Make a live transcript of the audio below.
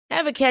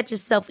Ever catch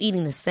yourself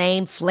eating the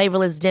same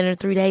flavorless dinner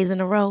 3 days in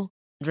a row?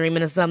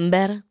 Dreaming of something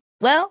better?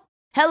 Well,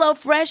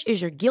 HelloFresh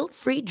is your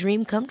guilt-free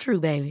dream come true,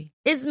 baby.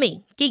 It's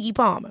me, Keke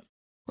Palmer.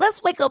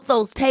 Let's wake up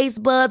those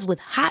taste buds with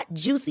hot,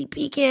 juicy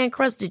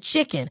pecan-crusted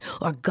chicken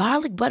or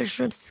garlic butter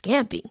shrimp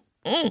scampi.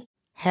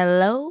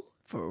 Hello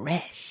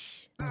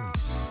Fresh.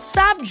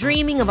 Stop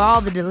dreaming of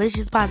all the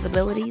delicious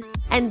possibilities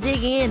and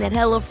dig in at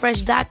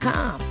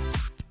HelloFresh.com.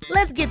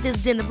 Let's get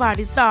this dinner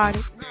party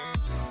started.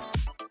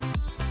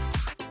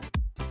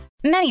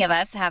 Many of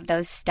us have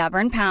those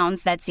stubborn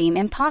pounds that seem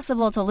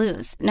impossible to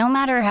lose, no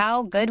matter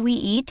how good we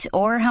eat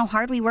or how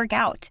hard we work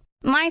out.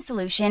 My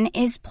solution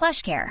is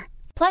PlushCare.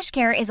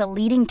 PlushCare is a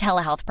leading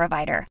telehealth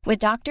provider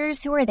with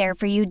doctors who are there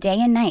for you day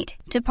and night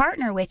to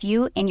partner with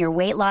you in your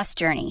weight loss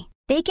journey.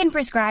 They can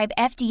prescribe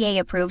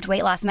FDA-approved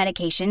weight loss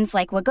medications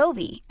like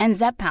Wegovy and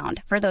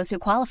Zepbound for those who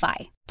qualify.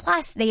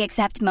 Plus, they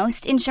accept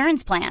most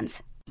insurance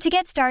plans. To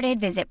get started,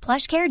 visit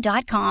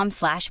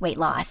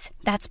plushcare.com/weightloss.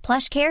 That's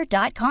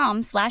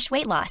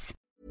plushcare.com/weightloss.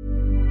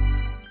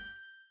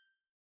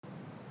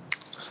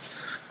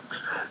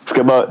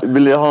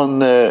 Vill jag ha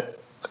en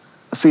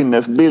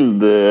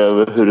sinnesbild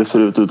över hur det ser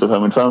ut utanför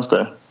mitt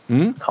fönster?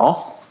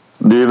 Ja.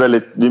 Det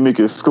är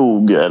mycket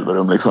skog i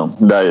Elverum liksom.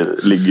 Där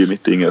ligger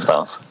mitt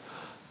ingenstans.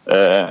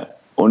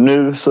 Och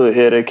nu så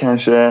är det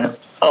kanske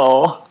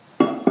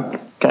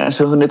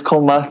hunnit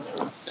komma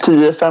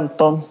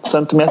 10-15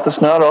 centimeter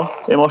snö då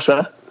i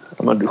morse.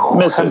 Ja, men du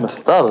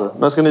skämtar.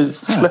 När ska ni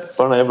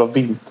släppa den här jävla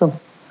vintern?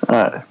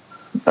 Nej.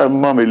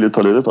 Man vill ju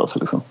ta livet av sig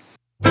liksom.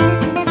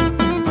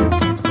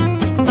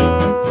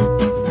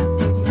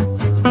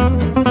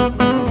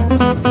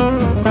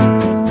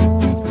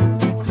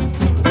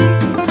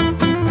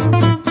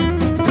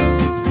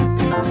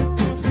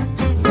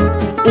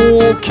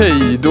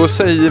 Okej, då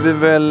säger vi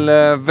väl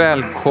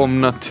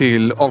välkomna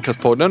till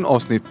Avkastpodden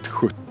avsnitt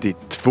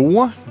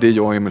 72. Det är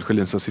jag, Emil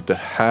Sjölin, som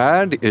sitter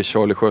här. Det är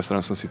Charlie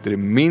Sjöstrand som sitter i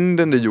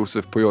Minden. Det är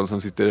Josef Pujol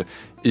som sitter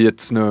i ett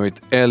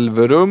snöigt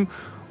Elverum.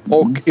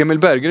 Och Emil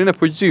Berggren är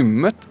på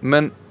gymmet,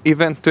 men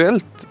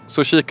eventuellt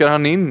så kikar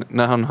han in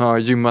när han har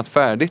gymmat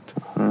färdigt.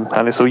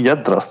 Han är så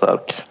jädra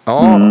stark.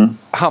 Ja,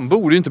 han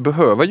borde ju inte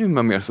behöva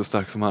gymma mer så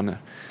stark som han är.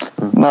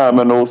 Nej,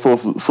 men nog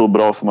så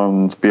bra som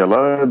han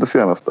spelar det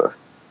senaste.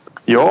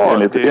 Ja,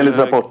 enligt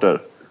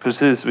rapporter.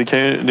 Precis,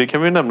 det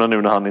kan vi nämna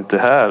nu när han inte är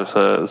här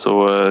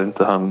så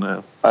inte han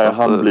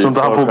han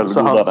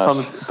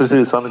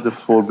blir han inte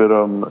får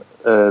beröm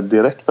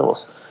direkt av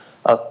oss.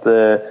 Att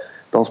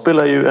de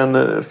spelar ju en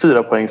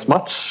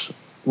 4-poängsmatch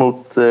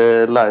mot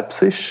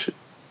Leipzig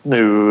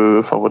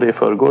nu, fan vad det är,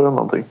 förrgår eller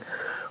någonting.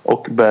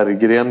 Och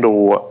Berggren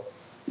då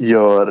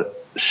gör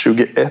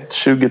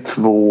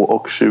 21-22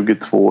 och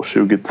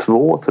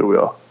 22-22 tror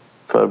jag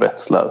för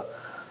Wetzlar,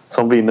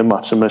 som vinner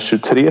matchen med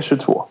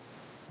 23-22.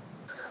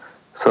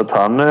 Så att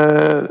han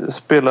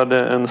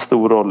spelade en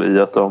stor roll i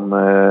att de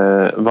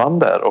vann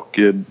där och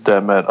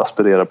därmed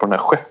aspirerar på den här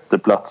sjätte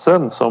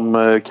platsen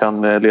som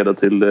kan leda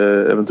till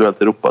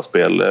eventuellt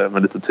Europaspel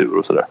med lite tur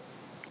och sådär.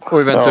 Och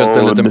eventuellt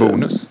en liten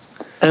bonus.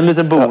 En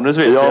liten bonus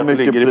vet jag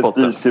mycket ligger i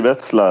potten. Prestige i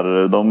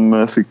Wetzlar.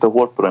 De siktar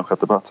hårt på den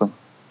sjätte platsen.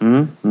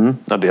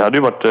 Ja, det hade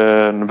ju varit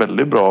en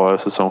väldigt bra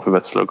säsong för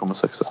Wetzlar att komma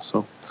sexa.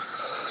 Så.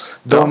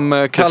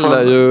 De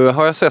kallar ju,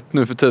 har jag sett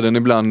nu för tiden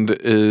ibland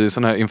i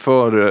såna här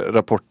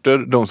införrapporter,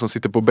 de som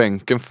sitter på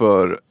bänken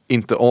för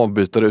inte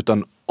avbytare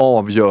utan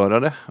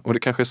avgörare. Och det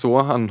kanske är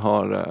så han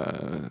har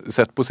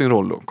sett på sin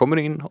roll då. Kommer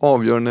in,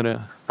 avgör när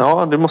det...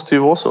 Ja, det måste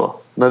ju vara så.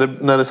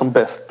 När det som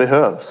bäst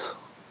behövs.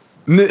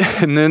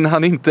 När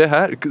han inte är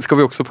här ska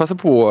vi också passa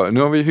på,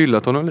 nu har vi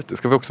hyllat honom lite,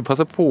 ska vi också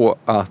passa på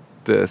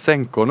att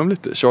sänka honom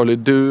lite. Charlie,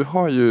 du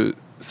har ju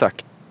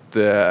sagt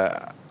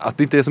att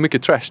det inte är så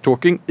mycket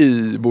trash-talking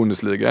i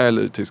Bundesliga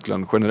eller i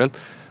Tyskland generellt.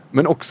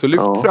 Men också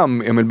lyft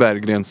fram Emil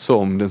Berggren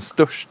som den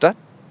största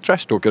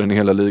trash-talkaren i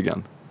hela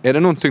ligan. Är det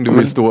någonting du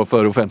vill stå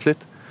för offentligt?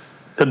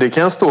 Ja, det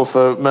kan jag stå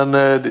för. Men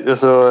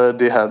alltså,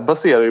 det här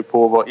baserar ju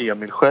på vad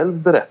Emil själv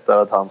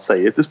berättar att han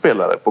säger till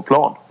spelare på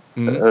plan.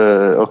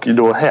 Och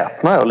då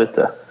häpnar jag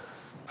lite.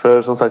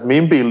 För som sagt,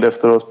 min bild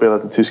efter att ha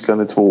spelat i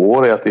Tyskland i 2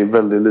 år är att det är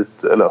väldigt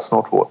lite, eller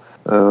snart 2 år.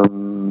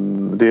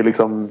 Det är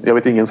liksom, jag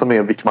vet ingen som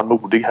är Wickman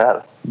modig här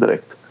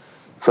direkt.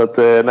 Så att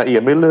när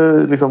Emil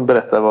liksom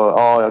berättar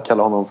vad jag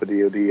kallar honom för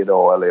det och det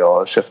idag, eller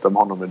jag käftade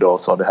med honom idag och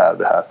sa det här.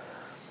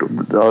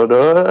 Då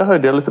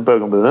höjde jag lite på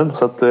ögonbrynen.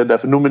 Så att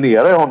därför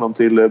nominerar jag honom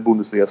till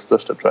Bundesligas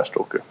största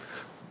trashtalker.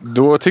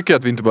 Då tycker jag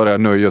att vi inte bara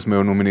nöjer oss med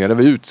att nominera,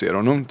 vi utser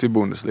honom till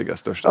Bundesligas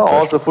största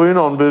trashtalker. Så får ju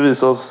någon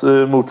bevisa oss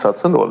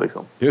motsatsen då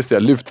liksom. Just det,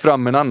 lyft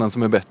fram en annan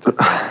som är bättre.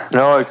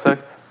 Ja,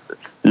 exakt.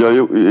 Jag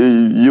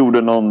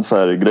gjorde någon så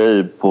här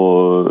grej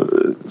på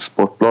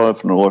Sportbladet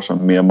för några år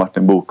sedan med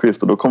Martin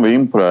Bokvist, och då kom vi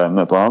in på det här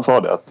ämnet och han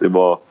sa det att det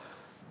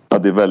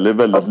är väldigt,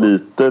 väldigt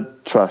lite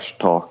trash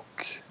talk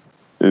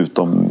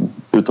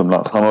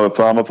utomlands. Han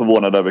var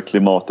förvånad över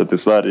klimatet i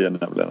Sverige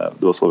nämligen.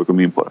 Det var så vi kom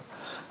in på det.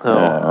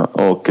 Ja.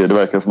 Och det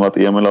verkar som att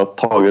Emil har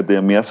tagit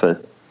det med sig.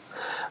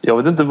 Jag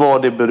vet inte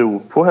vad det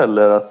beror på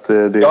heller, att det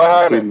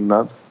är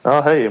skillnad.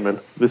 Ja, hej Emil.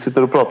 Vi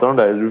sitter och pratar om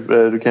dig.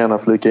 Du kan gärna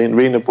flika in.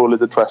 Vi är inne på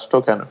lite trash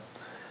talk här nu.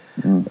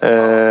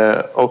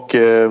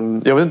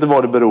 Jag vet inte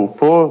vad det beror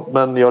på,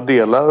 men jag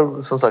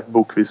delar som sagt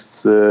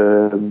Bokvists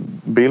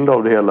bild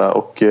av det hela.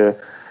 Och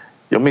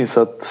jag minns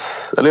att...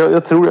 Eller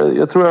jag tror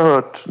jag har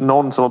hört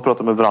någon som har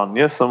pratat med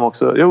Vranjes som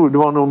också... Jo, det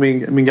var nog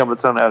min gamla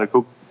tränare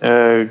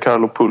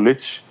Karlo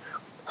Pulic,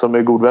 som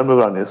är god vän med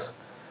Vranjes.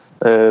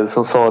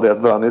 Som sa det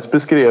att Vranjes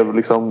beskrev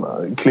liksom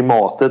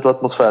klimatet och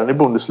atmosfären i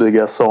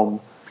Bundesliga som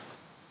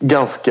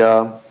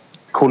ganska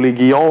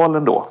kollegial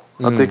ändå.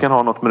 Att det kan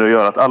ha något med det att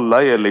göra. Att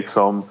alla är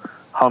liksom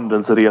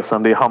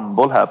handelsresande i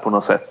handboll här på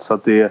något sätt. Så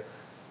att det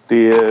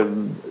är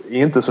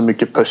inte så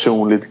mycket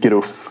personligt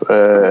gruff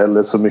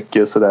eller så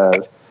mycket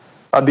sådär.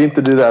 Ja, det är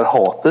inte det där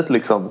hatet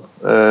liksom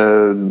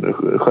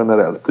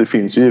generellt. Det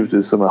finns ju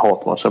givetvis sådana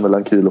hatmatcher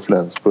mellan Kiel och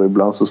Flensburg.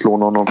 Ibland så slår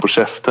någon på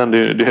käften.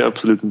 Det är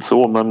absolut inte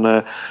så,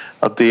 men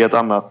att det är ett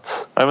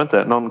annat, jag vet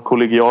inte, någon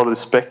kollegial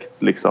respekt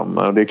liksom.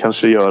 Och det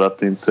kanske gör att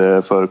det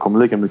inte förekommer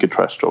lika mycket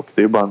trash talk.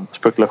 Det är bara en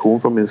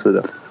spekulation från min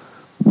sida.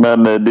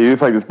 Men det är ju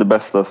faktiskt det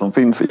bästa som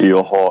finns i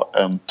att ha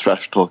en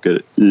trash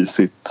talker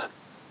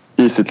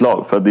i sitt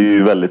lag. För det är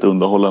ju väldigt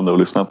underhållande att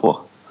lyssna på.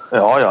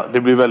 Ja,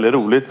 det blir väldigt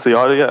roligt. Så jag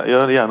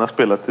har gärna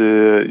spelat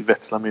i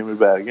Wetzlar med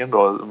Bergen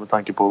då, med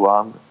tanke på vad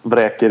han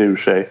vräker ur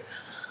sig.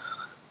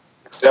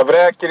 Jag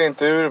vräker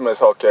inte ur mig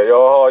saker.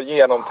 Jag har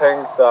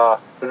genomtänkta,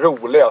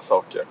 roliga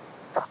saker.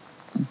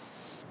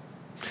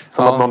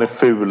 Som att någon är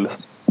ful.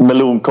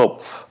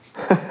 Melonkopf.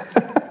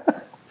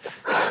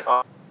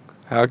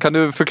 Ja, kan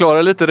du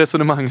förklara lite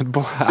resonemanget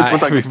på... Nej,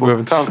 vi behöver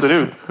inte. Han ser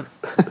ut.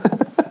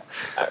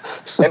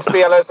 En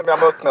spelare som jag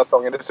mött den här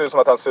säsongen, det ser ut som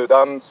att han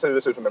ser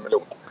ut som en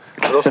melon.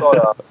 Så då sa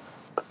jag,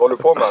 håller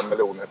du på med en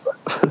melon?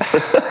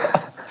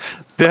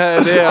 Det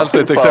är alltså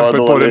ett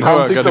exempel på den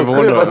höga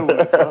nivån.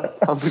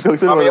 Han tyckte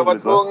också det var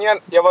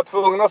roligt. Jag var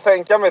tvungen att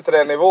sänka mig till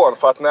den nivån.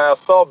 För att när jag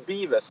sa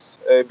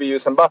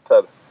Beavis and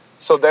Butthead,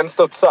 så den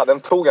studsade, den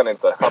tog han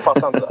inte. Han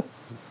fattade inte.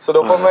 Så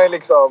då får man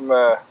liksom,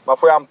 man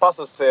får ju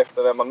anpassa sig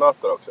efter vem man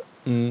möter också.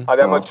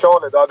 Hade jag mött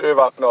Charlie, då hade det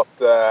varit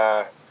något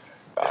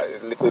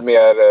lite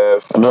mer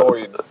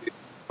Floyd.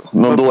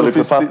 Någon dålig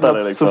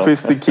författare liksom.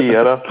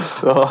 Sofistikerat.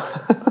 Ja.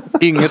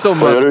 Inget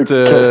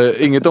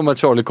om att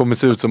Charlie kommer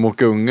se ut som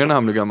Åke Unger när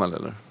han blir gammal,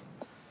 eller?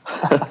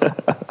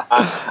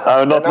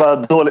 Något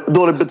med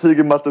dålig betyg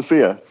i matte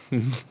C.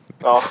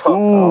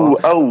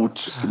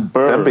 Ouch.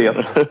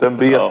 Burn. Den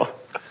bet. Ja.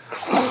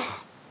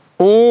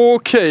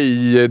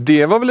 Okej,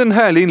 det var väl en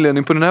härlig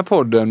inledning på den här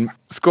podden.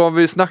 Ska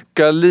vi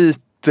snacka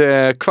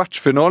lite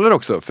kvartsfinaler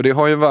också? För det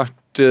har ju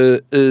varit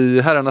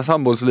i herrarnas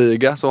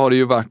handbollsliga så har det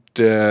ju varit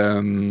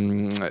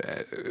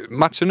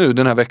matcher nu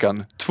den här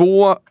veckan.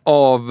 2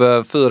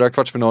 av 4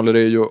 kvartsfinaler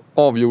är ju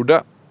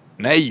avgjorda.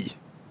 Nej,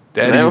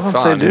 det är det ju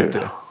fan inte.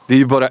 Det är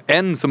ju bara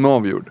en som är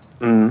avgjord.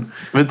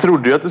 Vi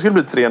trodde ju att det skulle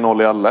bli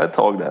 3-0 i alla ett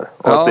tag där.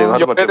 Och att det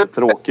hade varit lite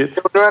tråkigt.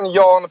 Gjorde du en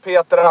Jan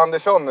Peter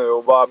Andersson nu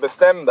och bara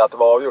bestämde att det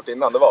var avgjort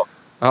innan det var?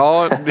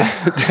 Ja,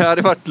 det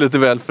hade varit lite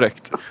väl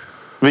fräckt.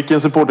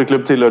 Vilken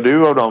supporterklubb tillhör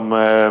du av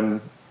de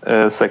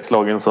 6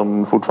 lagen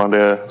som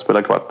fortfarande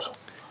spelar kvart?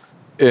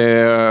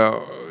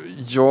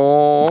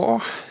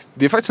 Ja,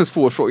 det är faktiskt en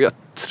svår fråga. Jag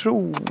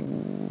tror...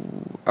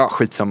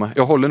 skitsamma.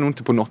 Jag håller nog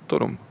inte på något av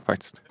dem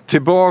faktiskt.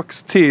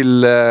 Tillbaks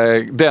till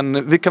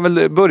den... Vi kan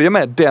väl börja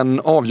med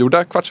den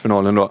avgjorda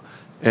kvartsfinalen då.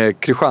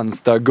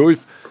 Kristianstad-Guif.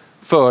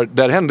 För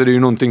där hände det ju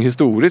någonting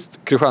historiskt.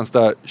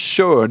 Kristianstad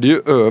körde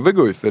ju över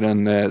Guif i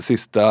den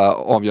sista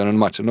avgörande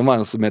matchen. De var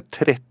alltså med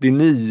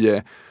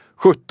 39-17.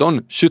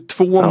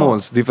 22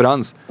 måls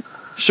differens.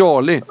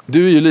 Charlie,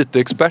 du är ju lite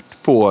expert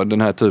på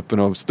den här typen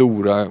av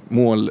stora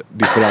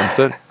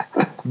måldifferenser.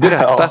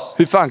 Berätta,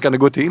 hur fan kan det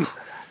gå till?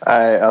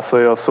 Nej,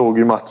 alltså jag såg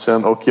ju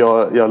matchen och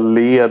jag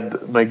led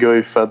med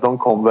Guif för att de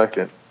kom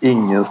verkligen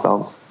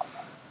ingenstans.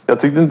 Jag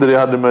tyckte inte det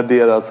hade med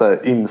deras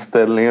här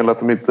inställning eller att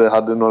de inte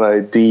hade några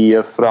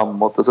idéer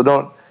framåt. Alltså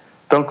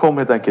de kom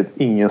helt enkelt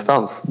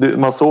ingenstans.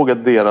 Man såg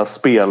att deras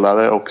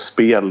spelare och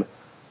spel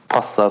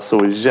passar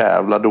så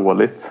jävla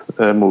dåligt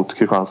mot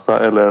Kristianstad.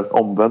 Eller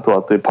omvänt då,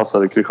 att det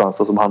passade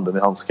Kristianstad som handen i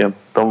handsken.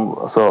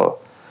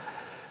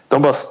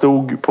 De bara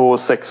stod på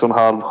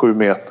 6,5-7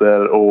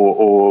 meter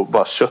och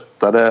bara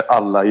köttade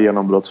alla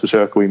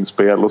genombrottsförsök och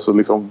inspel. Och så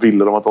liksom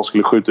ville de att de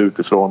skulle skjuta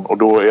utifrån. Och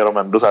då är de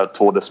ändå så här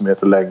 2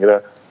 decimeter längre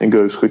än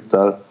Guifs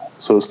skyttar.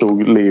 Så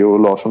stod Leo och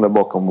Larsson där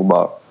bakom och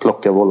bara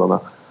plockade bollarna.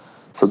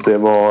 Så det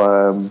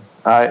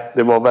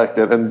var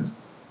verkligen en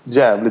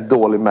jävligt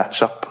dålig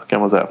matchup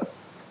kan man säga.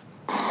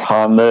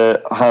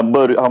 Han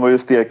var ju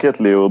steket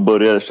Leo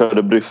och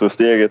körde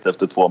Brysselsteget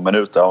efter 2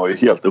 minuter. Han var ju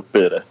helt uppe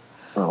i det.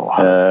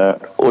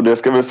 Och det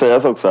ska väl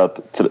sägas också att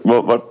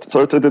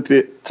sa du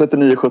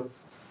 39-17?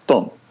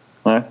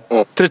 Nej.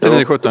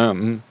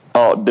 39-17,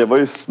 Ja, det var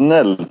ju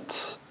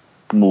snällt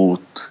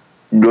mot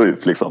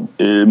Guif liksom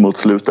mot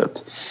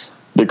slutet.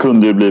 Det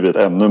kunde ju blivit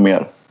ännu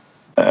mer.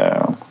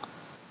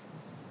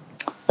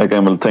 Jag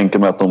kan väl tänka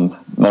mig att de,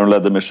 när de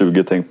ledde med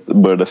 20,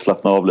 började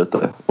slappna av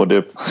lite. Och det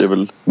är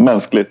väl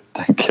mänskligt,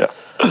 tänker jag.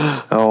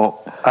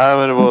 Ja, Nej,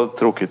 men det var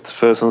tråkigt.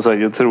 För som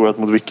sagt, jag tror att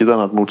mot vilket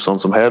annat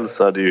motstånd som helst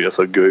så är det ju,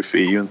 alltså Guif är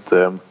ju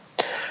inte...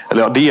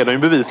 Eller ja, det är de ju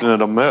bevisligen när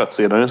de möts.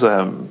 Så är de ju så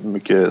här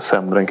mycket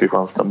sämre än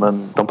Kristianstad.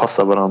 Men de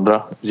passar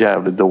varandra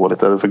jävligt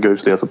dåligt. Eller för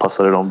Guifs del så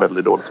passar det dem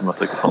väldigt dåligt att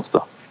möta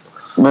Kristianstad.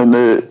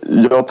 Men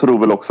jag tror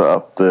väl också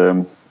att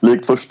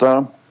likt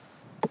första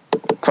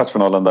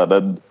kvartsfinalen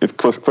där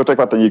första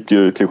kvarten gick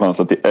ju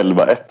Kristianstad till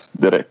 11-1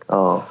 direkt.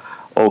 Ja.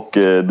 Och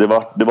det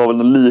var väl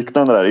något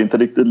liknande där, inte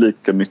riktigt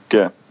lika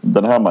mycket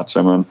den här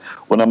matchen.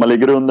 Och när man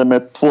ligger under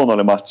med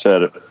 2-0 i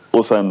matcher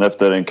och sen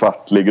efter en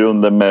kvart ligger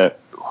under med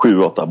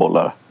 7-8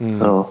 bollar.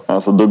 Ja.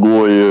 Alltså då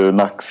går ju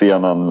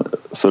nacksenan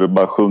så det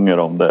bara sjunger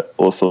om det.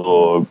 Och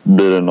så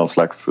blir det någon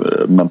slags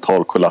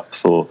mental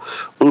kollaps och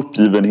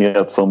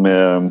uppgivenhet som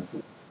är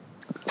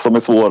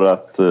svår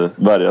att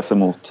värja sig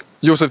mot.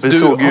 Josef, Vi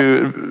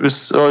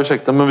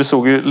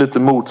såg ju lite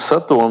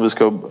motsatt då om vi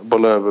ska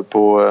bolla över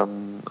på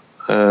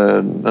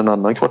en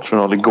annan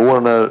kvartsfinal igår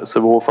när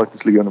Sävehof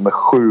faktiskt ligger under med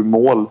 7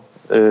 mål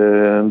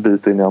en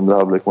bit in i andra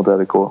halvlek mot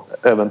RIK.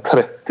 Även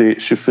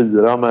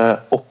 30-24 med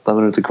 8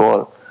 minuter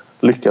kvar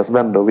lyckas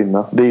vända och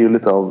vinna. Det är ju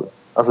lite av...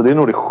 Alltså det är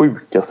nog det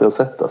sjukaste jag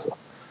sett alltså.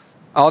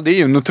 Ja, det är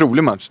ju en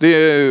otrolig match.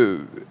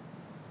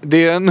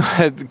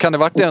 Kan det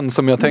varit den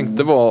som jag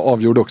tänkte var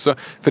avgjord också?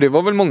 För det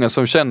var väl många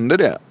som kände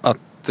det.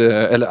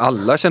 Eller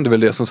alla kände väl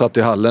det som satt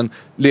i hallen.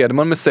 Leder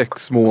man med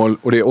 6 mål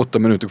och det är 8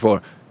 minuter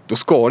kvar, då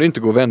ska det inte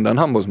gå att vända en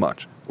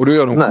handbollsmatch. Och då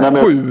gör de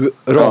 7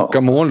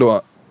 raka mål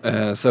då,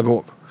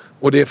 Sävehof.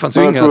 Och det fanns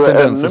ju inga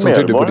tendenser som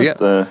tydde på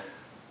det.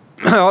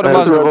 Ja,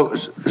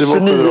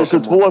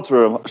 29-22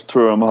 tror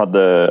jag de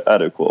hade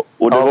RIK.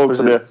 Och det var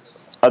också det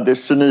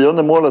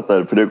 29:e målet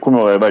där, för det kommer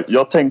jag ihåg.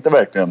 Jag tänkte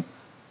verkligen,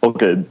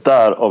 okej,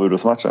 där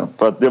avgjordes matchen.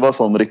 För att det var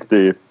sån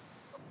riktig,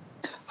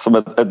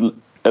 som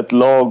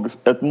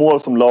ett mål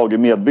som lag i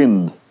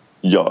medvind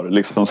gör.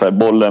 Liksom så här,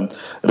 bollen,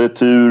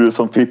 retur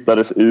som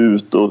fipplades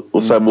ut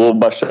och sen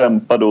bara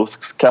kämpade och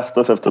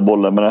kastades efter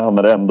bollen, men den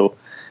hamnade ändå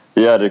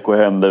i RIK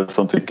händer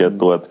som fick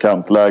ett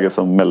kantläge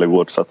som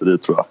Mellegård satte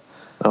dit, tror jag.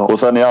 Ja. Och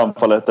sen i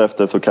anfallet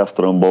efter så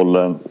kastar de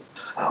bollen.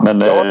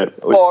 Men, jag har en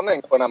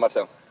varning på den här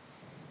matchen.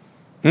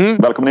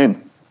 Välkommen in.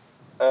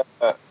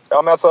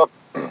 Ja, men alltså,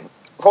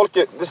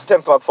 det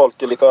känns som att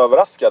folk är lite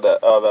överraskade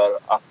över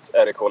att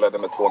RIK ledde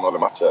med 2-0 i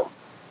matcher.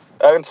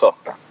 Är det inte så?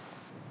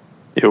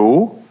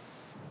 Jo.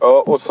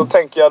 Och så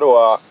tänker jag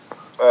då...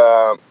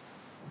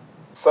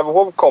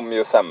 Sävehof kom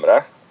ju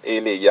sämre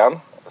i ligan,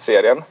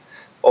 serien.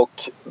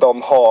 Och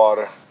de har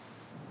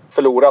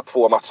förlorat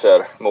 2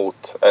 matcher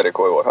mot RIK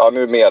i år. Ja,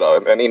 nu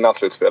mer än innan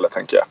slutspelet,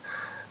 tänker jag.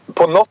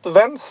 På något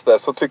vänster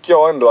så tycker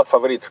jag ändå att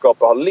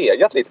favoritskapet har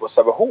legat lite på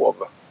Sävehof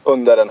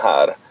under den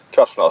här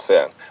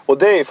kvartsfinalserien. Och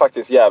det är ju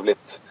faktiskt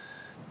jävligt...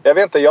 Jag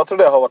vet inte, jag tror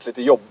det har varit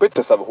lite jobbigt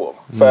för Sävehof.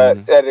 För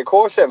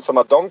RIK känns som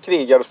att de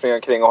krigar och springer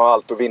kring och har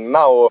allt att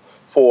vinna och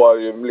får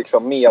ju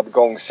liksom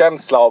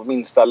medgångskänsla av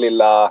minsta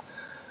lilla...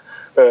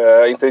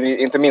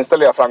 inte minsta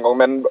lilla framgång,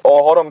 men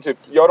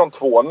gör de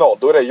 2-0,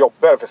 då är det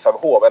jobbigare för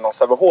Sävehof än om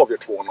Sävehof gör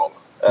 2-0.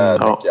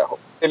 Tänker jag.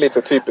 Det är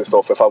lite typiskt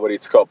då för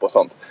favoritskap och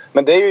sånt.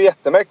 Men det är ju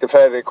jättemärkligt,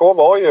 för RIK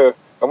var ju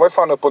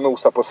fan uppe och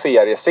nosa på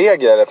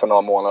serieseger för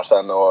några månader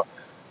sedan. Och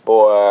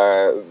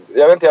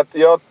jag vet inte,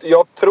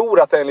 jag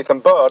tror att det är en liten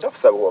börda för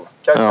Sävehof.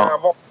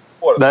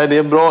 Nej, det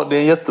är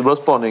en jättebra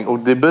spaning, och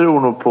det beror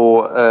nog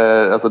på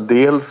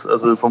dels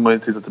får man ju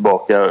titta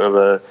tillbaka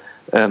över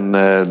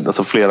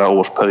flera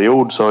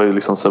årsperiod, så har ju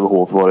liksom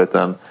Sävehof varit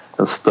en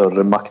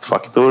större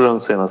maktfaktor den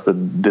senaste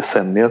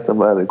decenniet än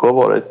vad RIK har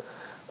varit.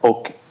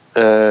 Och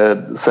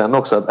sen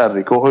också att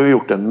RIK har ju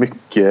gjort en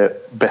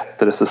mycket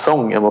bättre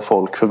säsong än vad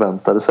folk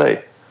förväntade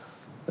sig.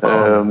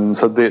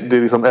 Så det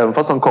är liksom, även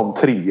fast de kom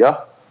 3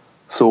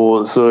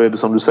 så är det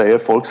som du säger,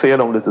 folk ser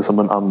dem lite som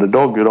en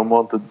underdog. De har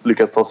inte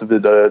lyckats ta sig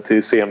vidare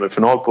till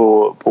semifinal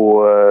på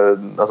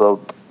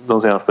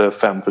de senaste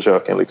 5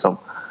 försöken liksom.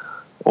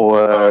 Och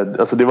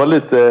det var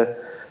lite...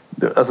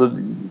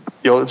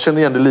 jag känner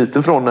igen det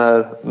lite från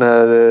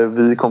när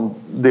vi kom...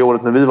 Det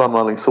året när vi vann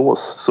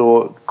Alingsås,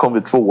 så kom vi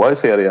 2:a i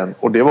serien.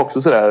 Och det var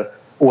också sådär...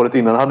 Året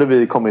innan hade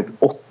vi kommit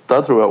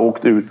 8, tror jag, och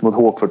åkt ut mot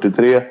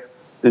H43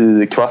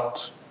 i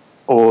kvart.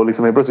 Och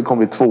liksom helt plötsligt kom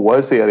vi 2:a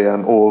i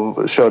serien och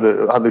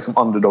hade liksom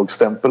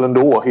underdog-stämpel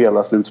ändå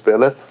hela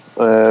slutspelet.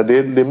 Det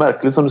är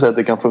märkligt som du säger att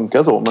det kan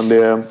funka så, men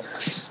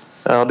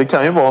det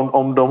kan ju vara,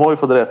 om de har ju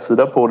fått rätt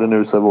sida på det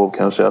nu, så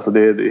kanske. Alltså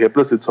helt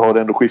plötsligt så har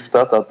det ändå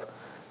skiftat att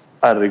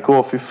RIK,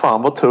 fy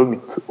fan vad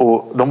tungt.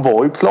 Och de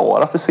var ju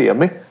klara för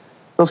semi.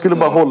 De skulle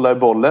bara hålla i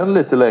bollen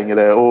lite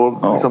längre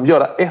och liksom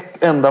göra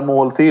ett enda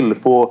mål till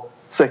på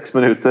 6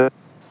 minuter.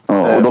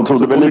 Ja, och de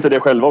trodde väl lite det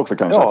själva också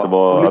kanske,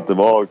 att det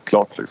var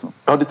klart liksom.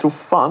 Ja, det tror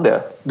fan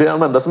det. Det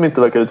enda som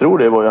inte verkade tro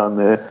det var ju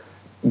han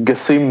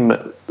Gassim,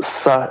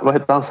 vad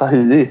heter han?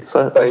 Sahihi?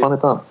 Vad fan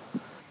heter han?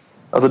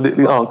 Alltså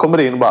han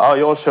kommer in och bara,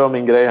 jag kör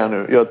min grej här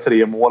nu. Gör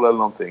 3 mål eller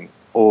någonting.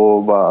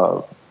 Och bara...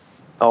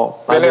 Ja,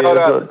 ska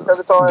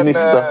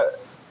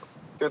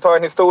vi ta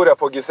en historia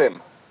på Gassim?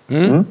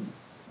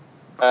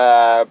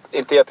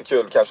 Inte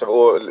jättekul kanske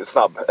och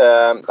snabb.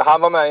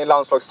 Han var med i en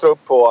landslagstrupp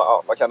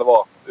på, vad kan det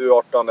vara?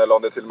 U18 eller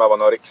om det till och med var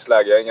någon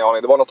riksläge. Jag har ingen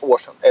aning. Det var något år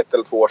sedan. 1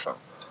 eller 2 år sedan.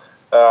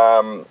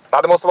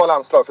 Det måste vara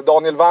landslag. För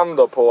Daniel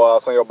Wando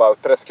som jobbar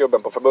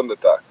pressklubben på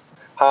förbundet där.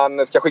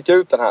 Han ska skicka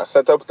ut den här.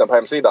 Sätta upp den på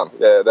hemsidan.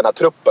 Den här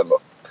truppen då.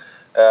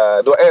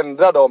 Då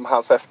ändrar de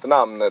hans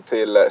efternamn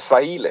till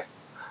Swahili.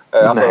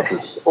 Alltså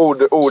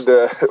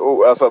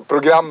alltså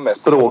programmet.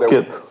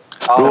 Språket.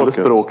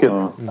 Språket.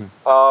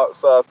 Ja,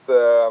 så att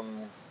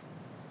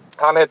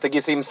han hette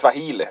Gizim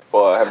Swahili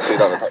på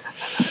hemsidan.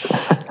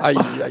 Aj.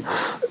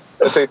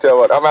 Det tyckte jag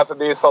var. Ja, men alltså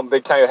det är sånt, det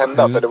kan ju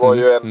hända för det var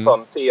ju en sån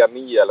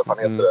T9 eller vad fan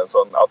heter det, en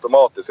sån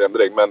automatisk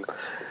ändring, men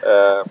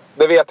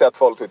det vet jag att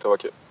folk tyckte var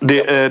kul.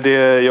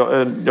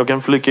 Jag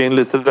kan flika in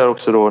lite där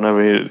också då när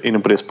vi är inne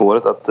på det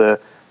spåret att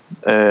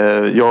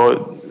jag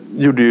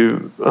gjorde ju,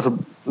 alltså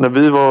när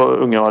vi var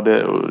unga och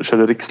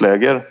körde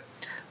riksläger,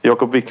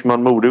 Jakob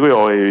Wickman Modig och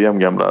jag är ju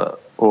jämngamla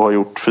och har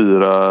gjort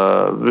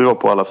 4, vi var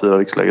på alla 4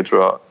 riksläger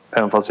tror jag,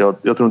 även fast jag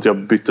tror inte jag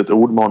bytte ett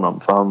ord med honom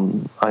för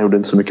han gjorde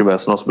inte så mycket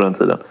väsen oss på den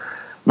tiden.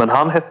 Men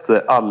han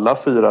hette, alla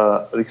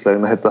 4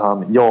 rikslägerna hette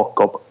han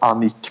Jakob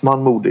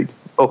Annickman Modig.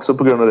 Också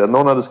på grund av det.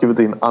 Någon hade skrivit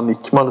in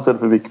Annickman istället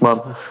för Wickman.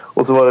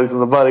 Och så var det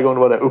liksom varje gång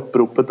det var det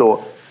uppropet då.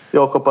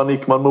 Jakob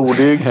Annickman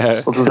Modig.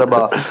 Och så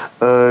bara,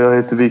 jag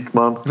heter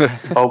Wickman.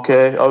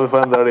 Okej, ja, vi får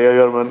ändra det jag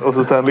gör. Men, och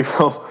så sen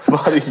liksom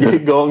varje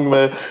gång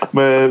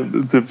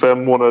med typ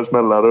 5 månaders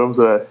mellanrum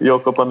sådär.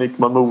 Jakob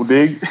Annickman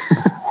Modig.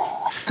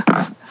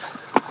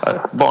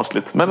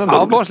 Barnsligt, men ändå.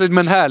 Ja, barnsligt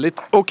men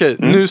härligt. Okej,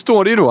 nu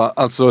står det ju då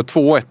alltså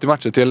 2-1 i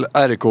matcher till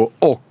RIK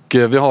och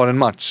vi har en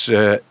match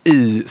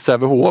i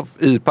Sävehof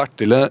i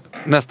Partille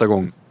nästa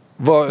gång.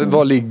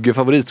 Vad ligger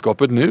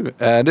favoritskapet nu?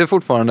 Är det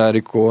fortfarande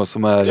RIK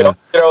som är... Ja,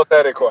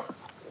 RIK.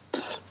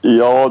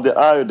 Ja, det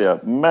är ju det.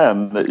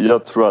 Men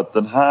jag tror att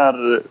den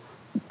här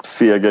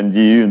segern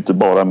ger ju inte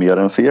bara mer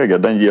än seger.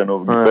 Den ger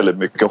nog väldigt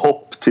mycket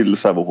hopp till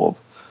Sävehof.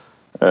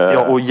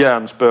 Ja, och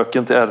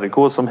hjärnspöken till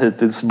RIK som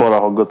hittills bara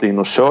har gått in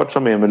och kört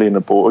som Emil är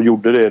inne på och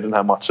gjorde det den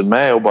här matchen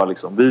med och bara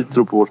liksom, vi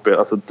tror på vårt spel.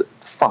 Alltså,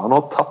 fan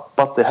har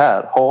tappat det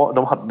här.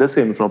 De hade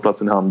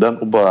semifinalplatsen i handen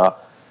och bara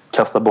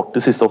kasta bort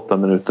de sista 8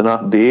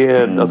 minuterna. Det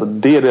är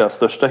deras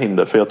största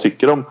hinder, för jag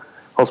tycker de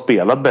har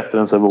spelat bättre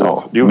än Sävehof.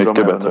 Ja, det gjorde de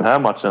bättre. den här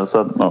matchen. Så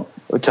att,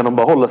 kan de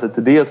bara hålla sig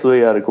till det så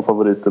är RIK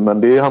favoriter,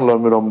 men det handlar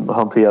om hur de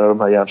hanterar de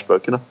här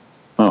hjärnspökena.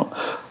 Ja.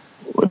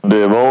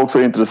 Det var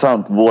också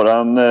intressant.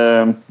 Våran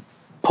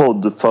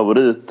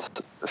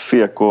poddfavorit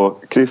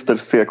Christer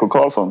CK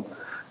Karlsson,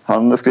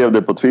 han skrev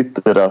det på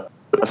Twitter att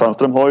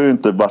Sandström har ju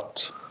inte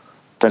varit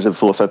kanske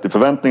så sett i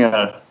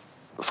förväntningar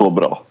så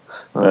bra.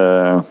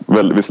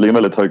 Visserligen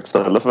väldigt högt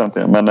ställda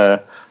förväntningar, men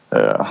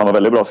han var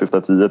väldigt bra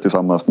sista 10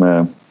 tillsammans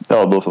med,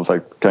 ja då som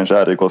sagt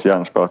kanske RIKs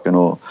hjärnspöken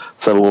och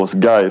Sävehofs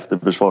Geist i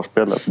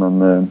försvarsspelet,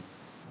 men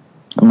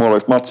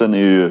målvaktsmatchen är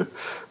ju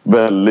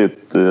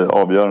väldigt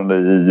avgörande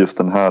i just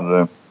den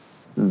här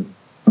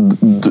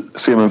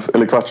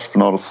eller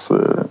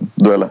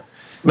kvartsfinalsduellen.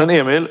 Men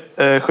Emil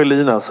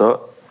Sjölin alltså,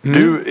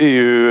 du är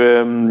ju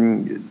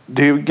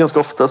det är ju ganska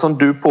ofta som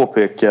du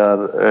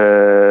påpekar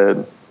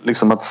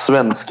liksom att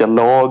svenska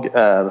lag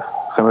är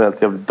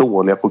generellt jävligt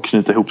dåliga på att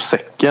knyta ihop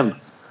säcken.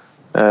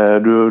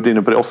 Du är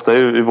inne på det ofta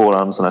i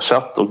våran sån här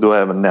chatt och du har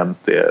även nämnt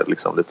det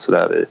liksom lite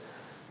sådär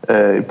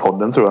i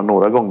podden tror jag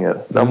några gånger.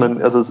 Ja,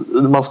 men, alltså,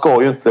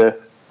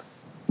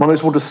 man har ju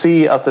svårt att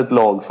se att ett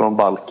lag från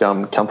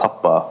Balkan kan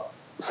tappa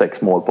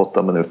 6 mål på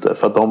 8 minuter.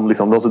 För att de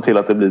ser till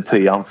att det blir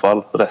 3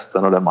 anfall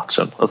resten av den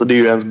matchen. Alltså det är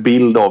ju ens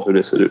bild av hur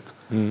det ser ut.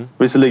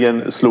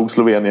 Visserligen slog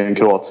Slovenien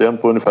Kroatien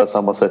på ungefär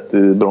samma sätt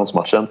i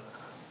bronsmatchen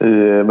i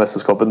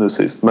mästerskapet nu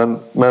sist.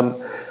 Men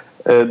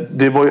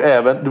det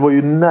var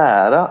ju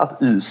nära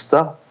att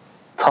Ystad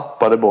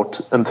tappade bort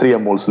en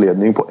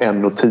 3-målsledning på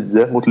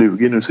 1-10 mot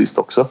Lugi nu sist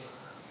också.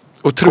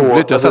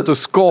 Otroligt, jag satt och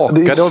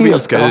skakade av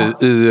ilska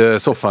i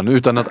soffan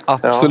utan att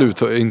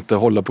absolut inte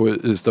hålla på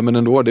Ystad, men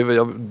ändå det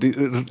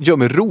gör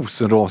mig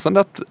rosenrasande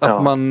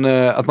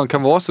att man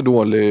kan vara så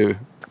dålig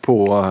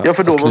på. Ja,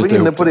 för då var vi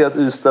inne på det att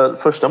Ystad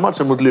första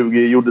matchen mot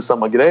Lugi gjorde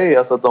samma grej,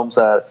 alltså att de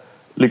så här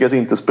lyckas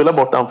inte spela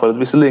bort anfallet.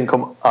 Visserligen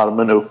kom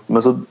armen upp,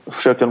 men så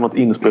försöker de att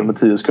inspel med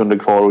 10 sekunder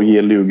kvar och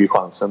ge Lugi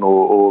chansen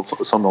och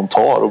som de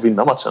tar och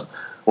vinna matchen.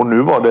 Och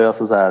nu var det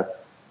alltså så här,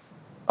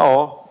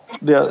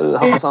 det är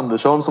Hampus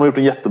Andersson som har gjort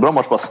en jättebra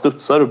match, bara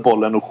studsar upp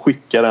bollen och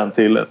skickar den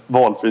till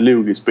valfri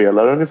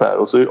Lugi-spelare ungefär.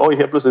 Och så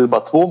helt plötsligt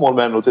bara 2 mål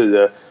med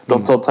 1-10.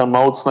 De tar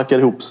timeout, snackar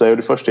ihop sig och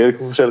det första Erik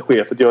Forsell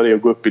chefet gör är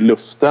att gå upp i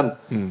luften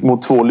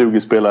mot 2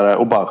 Lugi-spelare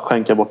och bara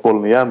skänka bort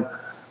bollen igen.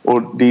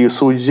 Och det är ju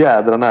så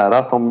jädra nära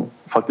att de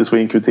faktiskt får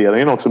in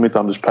kvitteringen också, om inte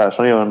Anders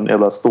Persson gör en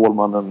jävla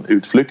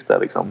Stålmannen-utflykt där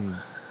liksom.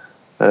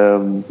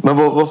 Men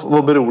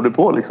vad beror det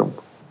på liksom?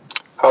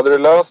 Hade du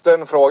löst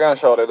den frågan,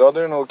 Charlie, då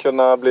hade du nog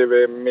kunnat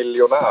bli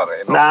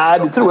miljonär. Nej,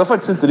 det tror jag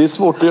faktiskt inte. Det är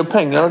svårt att göra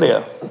pengar av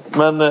det.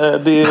 Men är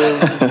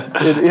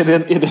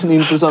det en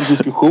intressant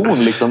diskussion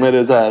liksom? Är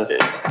det så här...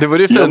 Det var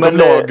ju fint om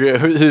lag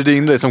hyrde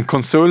in dig som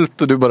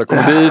konsult och du bara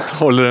kommer dit,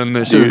 håller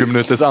en 20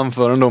 minuters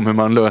anförande om hur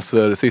man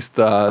löser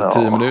sista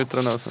 10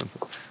 minuterna.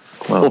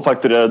 Och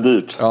fakturera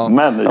dyrt. Ja.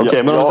 Men men om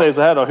du säger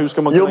så här då, hur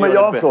ska man kunna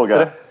göra det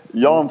bättre?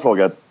 Jag har en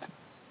fråga.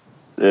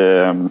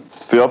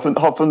 För jag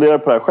har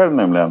funderat på det här själv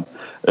nämligen.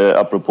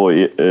 Apropå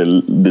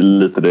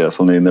lite det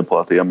som ni är inne på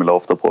att Emil har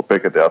ofta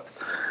påpekat det.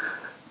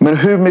 Men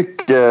hur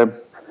mycket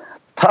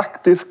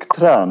taktisk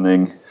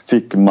träning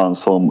fick man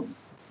som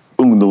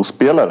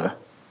ungdomsspelare?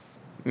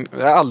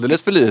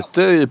 Alldeles för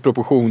lite i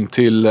proportion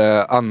till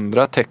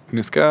andra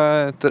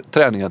tekniska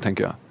träningar,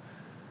 tänker jag.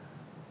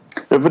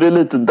 Ja, för det är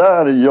lite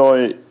där jag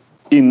är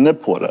inne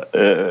på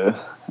det.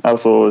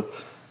 Alltså,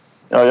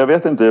 ja, jag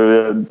vet inte.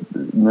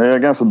 Jag är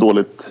ganska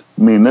dåligt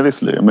minne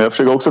visserligen. Men jag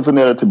försöker också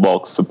fundera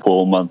tillbaka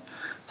på om man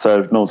så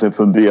här, någonsin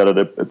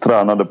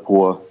tränade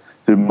på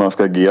hur man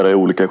ska agera i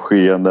olika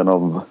skeenden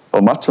av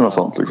matchen och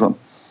sånt. Liksom.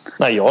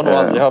 Nej, jag har nog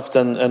aldrig haft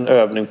en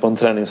övning på en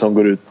träning som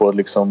går ut på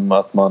liksom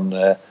att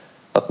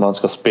man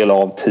ska spela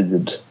av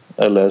tid.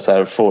 Eller så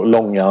här, få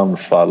långa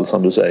anfall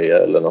som du säger.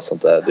 Eller något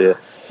sånt där.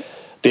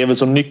 Det är väl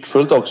så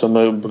nyckfullt också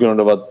på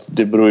grund av att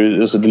det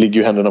ligger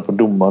ju händerna på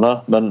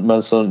domarna.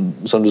 Men som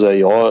du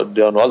säger,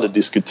 det har nog aldrig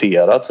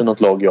diskuterats i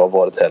något lag jag har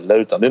varit heller.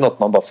 Utan det är något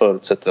man bara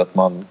förutsätter att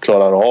man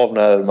klarar av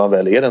när man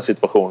väl är i den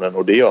situationen.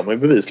 Och det gör man ju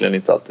bevisligen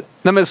inte alltid.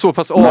 Nej, men så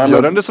pass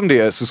avgörande som det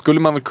är så skulle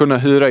man väl kunna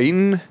hyra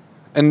in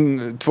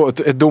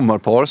ett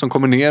domarpar som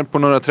kommer ner på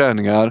några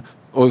träningar.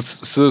 Och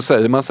så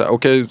säger man så här,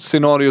 okej,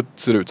 scenariot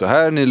ser ut så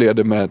här. Ni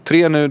leder med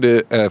 3 nu,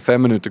 det är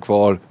 5 minuter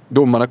kvar.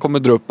 Domarna kommer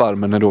dra upp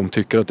armen när de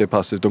tycker att det är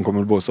passivt. De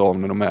kommer blåsa av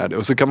när de är det.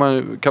 Och så kan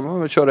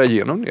man köra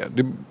igenom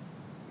det.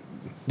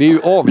 Det är ju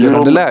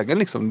avgörande lägen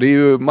liksom. Det är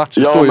ju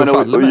matcher står ju och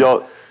faller med.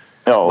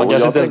 Man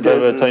kanske inte ens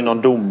behöver ta in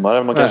någon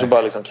domare. Man kanske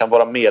bara liksom kan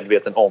vara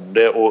medveten om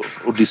det och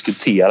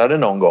diskutera det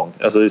någon gång.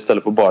 Alltså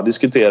istället för att bara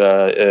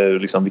diskutera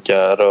liksom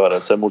vilka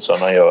rörelser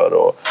motståndarna gör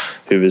och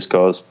hur vi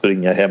ska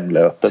springa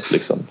hemlöpet.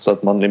 Liksom. Så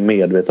att man är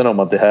medveten om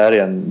att det här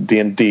är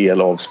en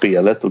del av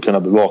spelet och kunna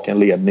bevaka en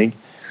ledning.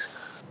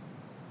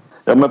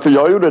 Ja, men för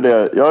jag gjorde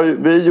det.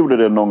 Vi gjorde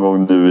det någon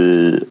gång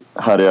nu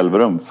här i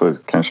Elverum för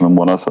kanske någon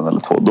månad sedan eller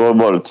 2. Då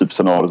var det typ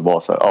scenariot bara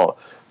så här,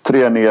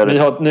 3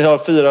 ner. Ni har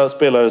 4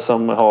 spelare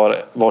som har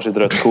varsitt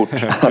rött kort.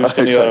 Hur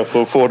ska ni göra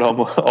för att få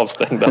dem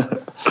avstängda?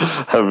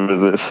 Ja,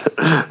 precis.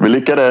 Vi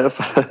lyckades.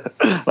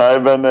 Nej,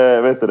 men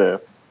vet du det?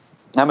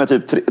 Nej, men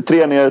typ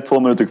 3 ner, 2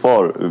 minuter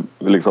kvar.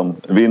 Liksom,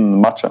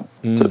 vinn matchen.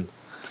 Typ.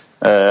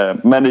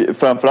 Men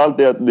framförallt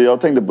det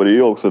jag tänkte på det är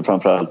ju också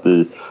framförallt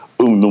i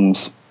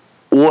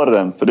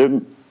ungdomsåren. För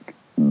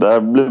där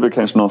blir det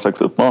kanske någon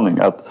slags uppmaning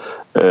att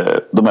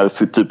de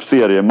här typ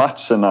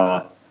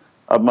seriematcherna,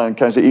 att man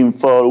kanske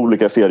inför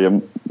olika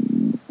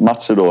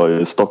seriematcher då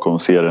i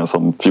Stockholmsserien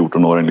som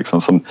 14-åring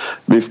liksom, som,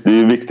 visst,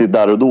 det är viktigt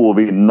där och då att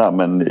vinna,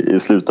 men i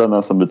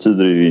slutändan så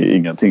betyder det ju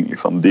ingenting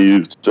liksom. Det är ju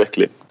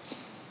utveckling.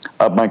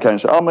 Att man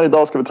kanske, men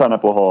idag ska vi träna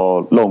på att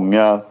ha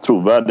långa,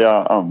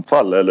 trovärdiga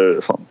anfall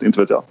eller sånt, inte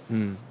vet jag.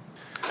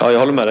 Ja, jag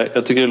håller med dig.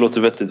 Jag tycker det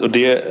låter vettigt. Och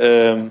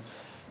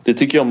det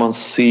tycker jag man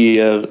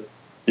ser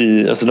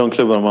i alltså de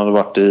klubbar man har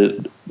varit i.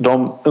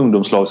 De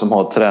ungdomslag som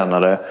har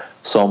tränare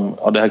som,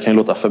 det här kan ju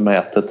låta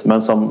förmätet,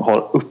 men som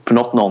har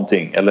uppnått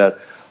någonting eller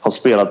har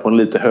spelat på en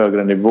lite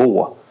högre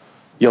nivå.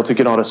 Jag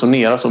tycker de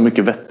resonerar så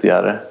mycket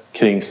vettigare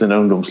kring sina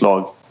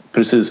ungdomslag.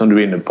 Precis som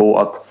du är inne på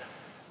att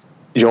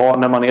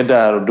när man är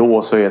där och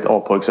då så är ett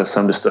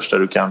A-pojks-SM det största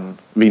du kan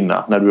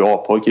vinna. När du är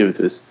A-pojk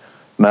givetvis.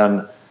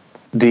 Men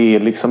det är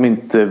liksom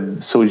inte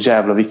så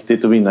jävla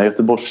viktigt att vinna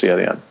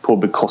Göteborgsserien på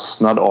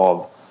bekostnad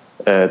av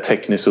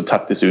teknisk och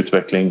taktisk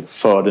utveckling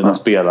för dina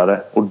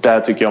spelare. Och där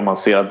tycker jag man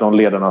ser att de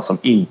ledarna som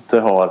inte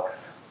har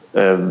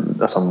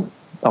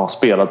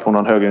spelat på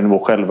någon högre nivå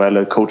själva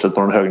eller coachat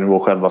på någon högre nivå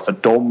själva, för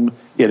dem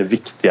är det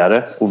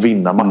viktigare att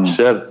vinna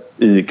matcher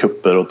i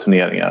kupper och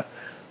turneringar.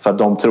 För att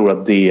de tror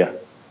att det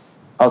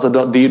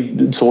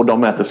är så de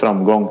mäter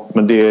framgång.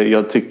 Men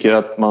jag tycker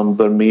att man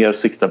bör mer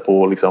sikta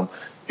på liksom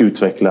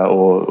utveckla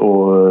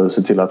och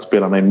se till att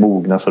spelarna är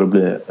mogna för att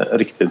bli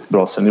riktigt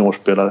bra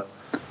seniorspelare.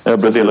 Ja,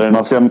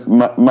 man ska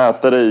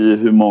mäta det i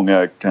hur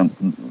många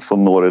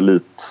som når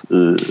elit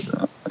i,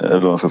 eller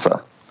vad man ska säga.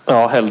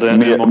 Ja, hellre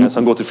än hur många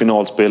som går till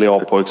finalspel i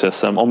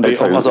A-pojks-SM.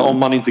 Om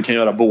man inte kan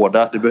göra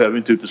båda, det behöver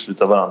inte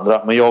utesluta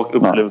varandra. Men jag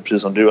upplever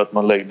precis som du att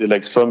det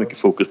läggs för mycket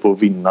fokus på att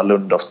vinna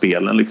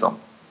Lunda-spelen liksom.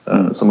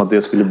 Som att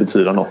det skulle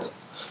betyda något.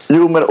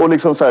 Jo, men och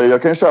liksom så här,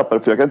 jag kan köpa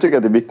det, för jag kan tycka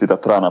att det är viktigt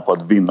att träna på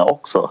att vinna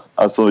också.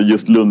 Alltså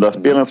just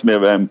Lunda-spelen som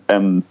är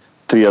en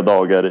 3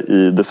 dagar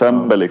i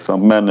december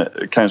liksom. Men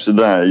kanske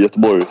den här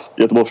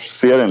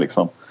Göteborgsserien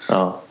liksom.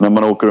 Ja. När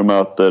man åker och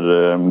möter,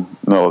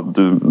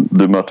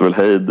 du möter väl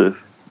Heid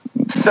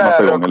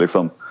massa gånger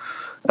liksom.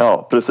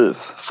 Ja,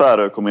 precis.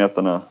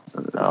 Särö-kometerna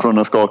från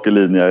en skakig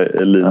linje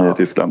i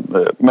Tyskland.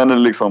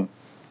 Men liksom,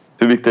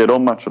 hur viktiga är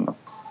de matcherna?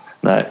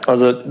 Nej,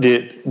 alltså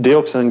det är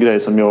också en grej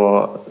som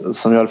jag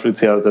har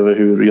reflekterat över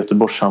hur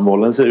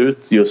Göteborgshandbollen ser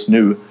ut just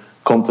nu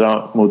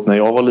kontra mot när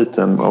jag var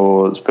liten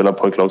och spelade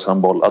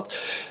pojklagshandboll. Att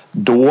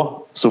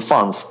då så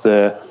fanns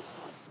det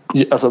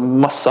alltså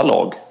massa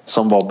lag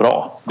som var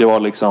bra. Det var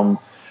liksom,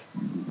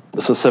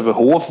 så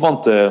Sävehof var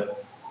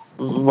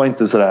var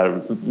inte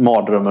sådär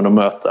mardrömmen att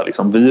möta.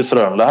 Liksom. Vi i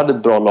Frölunda hade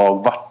ett bra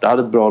lag. Varta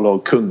hade ett bra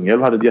lag.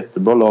 Kungälv hade ett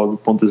jättebra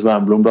lag. Pontus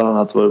Wernbloom bland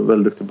annat var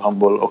väldigt duktig på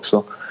handboll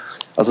också.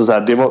 Alltså så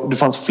här, det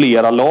fanns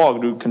flera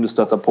lag du kunde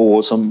stöta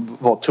på som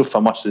var tuffa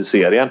matcher i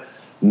serien.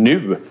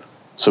 Nu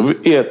så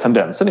är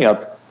tendensen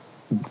att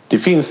det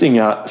finns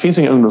inga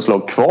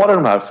ungdomslag kvar i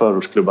de här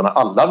förortsklubbarna.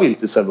 Alla vill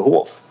till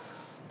Sävehof.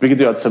 Vilket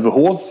gör att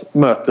Sävehof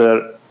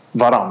möter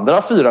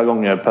varandra 4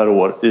 gånger per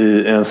år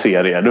i en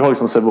serie. Du har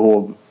liksom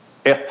Sävehof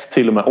 1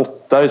 till och med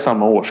 8 i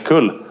samma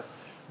årskull.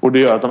 Och det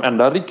gör att de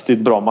enda riktigt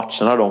bra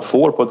matcherna de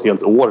får på ett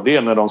helt år, det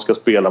är när de ska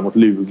spela mot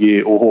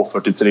Lugi och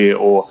H43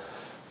 och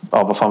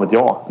vad fan vet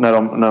jag,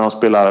 när de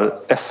spelar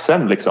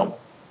SM liksom.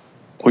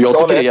 Och jag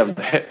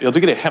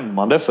tycker det är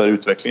hämmande för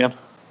utvecklingen.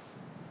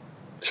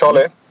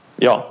 Charlie?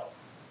 Ja.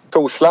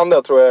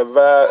 Torslanda tror jag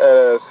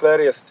är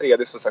Sveriges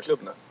 3:e största klubb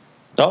nu.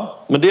 Ja,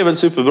 men det är väl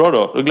superbra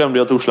då. Då glömde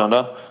jag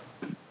Torslanda.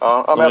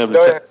 Ja,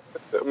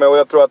 men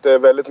jag tror att det är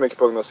väldigt mycket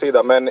på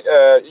ungdomssidan. Men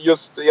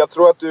jag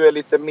tror att du är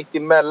lite mitt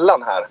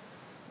emellan här.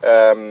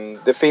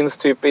 Det finns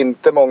typ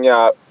inte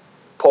många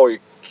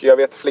jag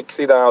vet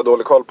flicksidan jag har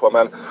dålig koll på,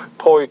 men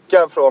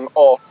pojkar från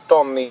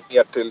 18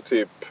 ner till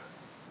typ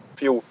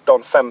 14-15.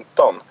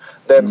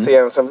 Den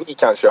serien som vi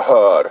kanske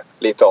hör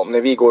lite om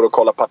när vi går och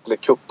kollar Partille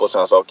Cup och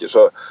sådana saker.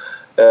 Så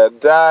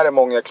där är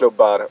många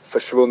klubbar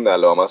försvunna,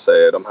 eller vad man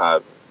säger, de här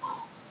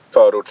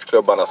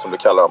förortsklubbarna som du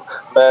kallar dem.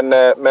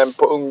 Men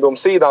på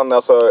ungdomssidan,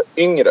 alltså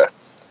yngre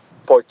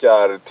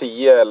pojkar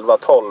 10, 11,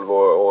 12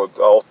 och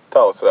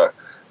 8 och sådär.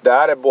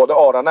 Där är både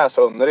Aranäs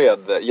och Önnered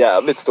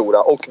jävligt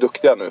stora och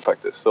duktiga nu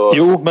faktiskt. Så...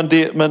 Jo,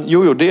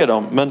 det är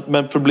de.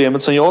 Men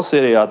problemet som jag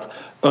ser är att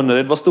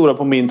Önnered var stora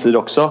på min tid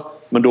också.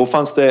 Men då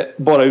fanns det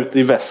bara ute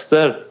i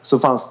väster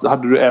så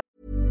hade du...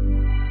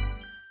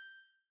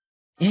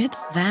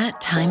 It's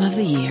that time of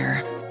the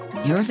year.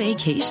 Your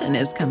vacation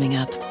is coming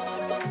up.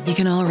 You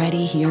can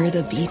already hear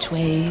the beach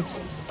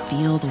waves,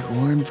 feel the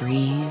warm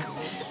breeze,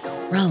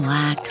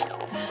 relax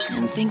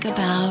and think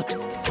about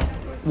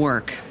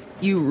work.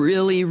 You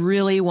really,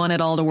 really want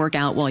it all to work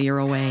out while you're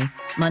away.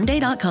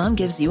 Monday.com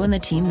gives you and the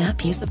team that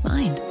peace of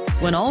mind.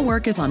 When all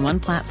work is on one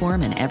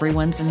platform and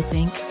everyone's in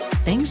sync,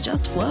 things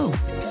just flow.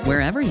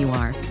 Wherever you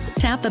are,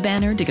 tap the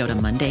banner to go to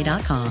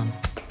Monday.com.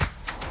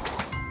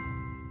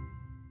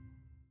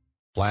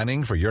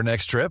 Planning for your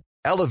next trip?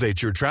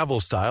 Elevate your travel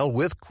style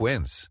with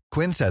Quince.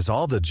 Quince has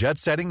all the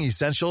jet-setting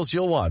essentials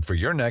you'll want for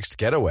your next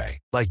getaway,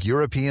 like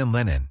European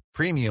linen,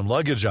 premium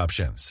luggage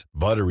options,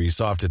 buttery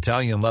soft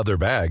Italian leather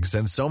bags,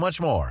 and so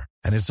much more.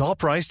 And it's all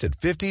priced at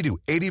 50 to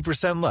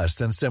 80% less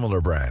than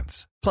similar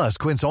brands. Plus,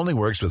 Quince only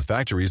works with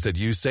factories that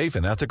use safe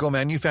and ethical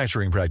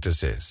manufacturing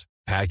practices.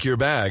 Pack your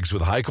bags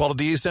with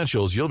high-quality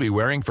essentials you'll be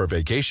wearing for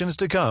vacations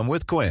to come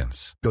with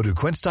Quince. Go to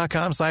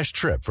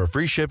quince.com/trip for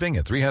free shipping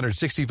and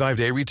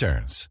 365-day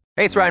returns.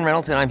 Hey, it's Ryan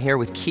Reynolds, and I'm here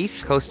with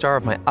Keith, co-star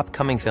of my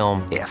upcoming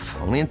film, If,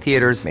 only in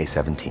theaters May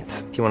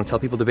 17th. Do you want to tell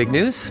people the big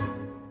news?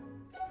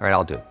 All right,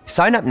 I'll do it.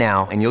 Sign up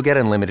now and you'll get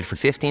unlimited for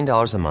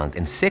 $15 a month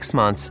and 6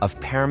 months of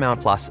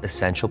Paramount Plus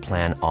Essential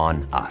Plan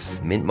on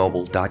us.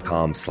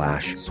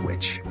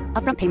 MintMobile.com/switch.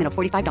 Upfront payment of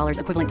 $45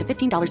 equivalent to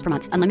 $15 per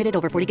month. Unlimited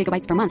over 40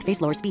 gigabytes per month.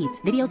 Face lower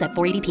speeds. Videos at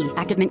 480p.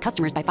 Active Mint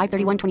customers by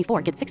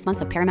 531.24 get 6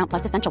 months of Paramount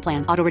Plus Essential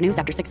Plan. Auto renews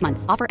after 6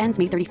 months. Offer ends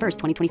May 31st,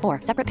 2024.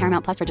 Separate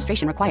Paramount Plus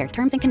registration required.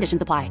 Terms and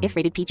conditions apply if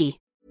rated PG.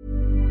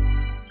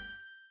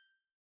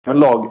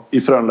 Lag i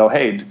Frölunda och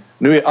Heid.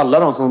 Nu är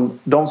alla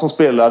de som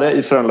spelade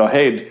i Frölunda och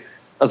Heid,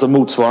 alltså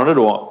motsvarande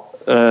då,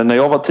 när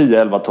jag var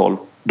 10, 11, 12,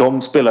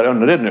 de spelar i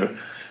Önnered nu.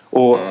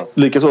 Och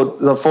likaså,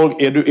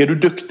 är du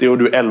duktig och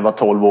du är 11,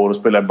 12 år och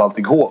spelar i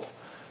Baltic Hof,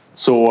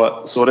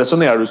 så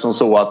resonerar du som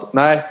så att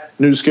nej,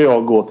 nu ska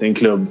jag gå till en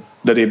klubb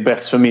där det är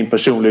bäst för min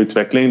personliga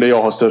utveckling, där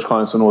jag har störst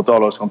chans att nå ett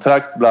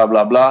A-lagskontrakt, bla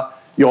bla bla.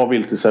 Jag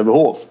vill till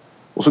Sävehof.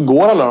 Och så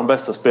går alla de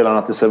bästa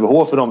spelarna till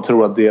Sävehof för de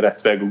tror att det är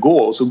rätt väg att gå.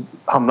 Och så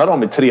hamnar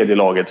de i tredje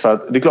laget. För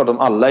att det är klart, om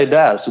alla är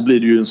där så blir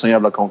det ju en sån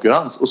jävla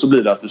konkurrens. Och så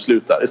blir det att du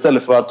slutar.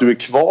 Istället för att du är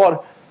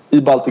kvar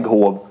i Baltic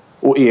Hof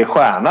och är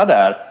stjärna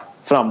där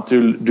fram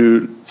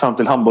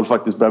till handboll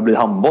faktiskt börjar bli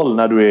handboll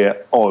när du är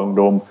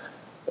A-ungdom,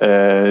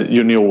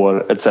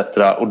 junior etc.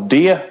 Och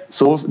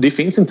det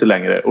finns inte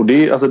längre. Och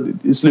det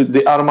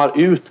armar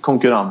ut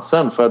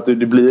konkurrensen för att det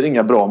blir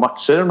inga bra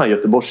matcher i de här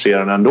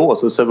Göteborgsserierna ändå.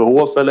 Så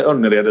Sävehof eller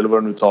Önnered eller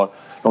vad de nu tar,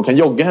 de kan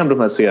jogga hem de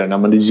här serierna,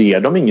 men det ger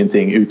dem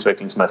ingenting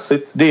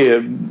utvecklingsmässigt. Det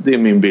är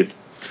min bild.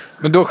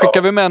 Men då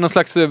skickar vi med någon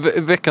slags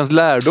veckans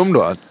lärdom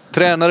då.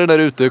 Tränare där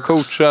ute,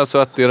 coacha så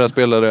att deras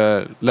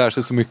spelare lär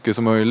sig så mycket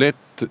som möjligt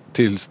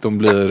tills de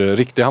blir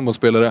riktiga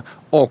handbollsspelare.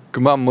 Och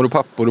mammor och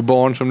pappor och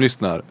barn som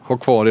lyssnar, ha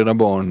kvar era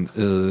barn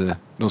i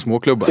de små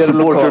klubbarna.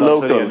 Support your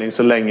local.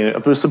 Så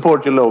länge,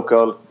 support your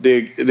local.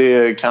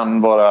 Det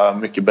kan vara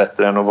mycket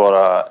bättre än att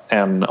vara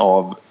en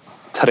av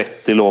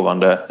 30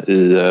 lovande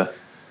i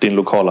din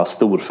lokala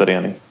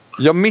storförening.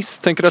 Jag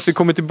misstänker att vi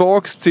kommer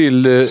tillbaks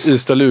till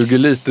Ystad-Lugi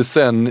lite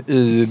sen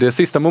i det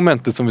sista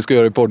momentet som vi ska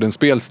göra i podden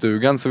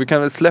Spelstugan. Så vi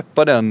kan väl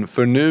släppa den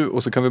för nu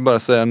och så kan vi bara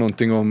säga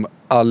någonting om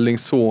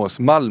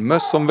Alingsås-Malmö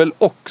som väl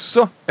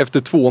också efter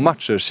 2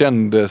 matcher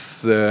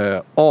kändes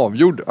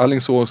avgjord.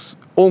 Alingsås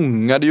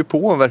ångade ju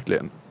på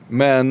verkligen.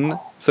 Men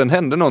sen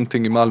hände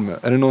någonting i Malmö.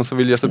 Är det någon som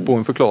vill ge sig på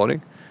en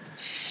förklaring?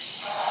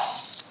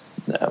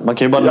 Nej, man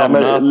kan ju bara nämna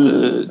att...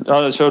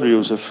 Ja, kör du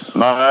Josef.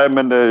 Nej,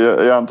 men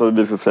jag antar att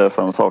vi ska säga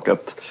samma sak.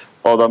 Att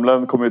Adam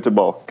Lönn kom ju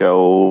tillbaka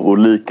och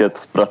liket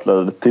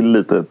sprattlade till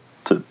lite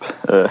typ.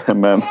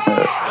 Men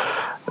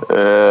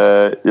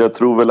jag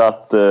tror väl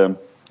att...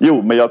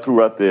 men jag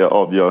tror att det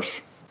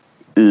avgörs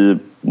i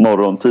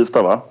morgon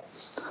tisdag, va?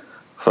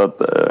 För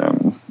att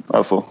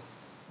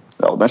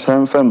den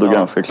känns ändå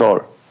ganska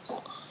klar.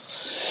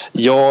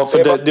 Ja,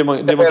 för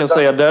det man kan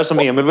säga där som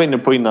Emil var inne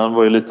på innan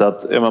var ju lite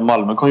att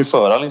Malmö kom ju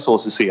före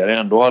Alingsås i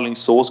serien. Då har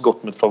Alingsås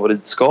gått med ett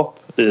favoritskap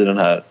i den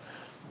här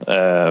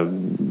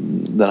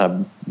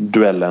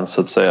duellen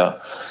så att säga.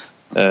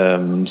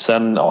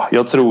 Sen,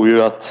 jag tror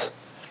ju att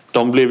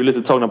de blev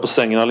lite tagna på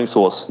sängen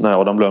Alingsås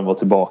när Adam Lönn var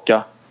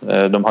tillbaka.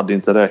 De hade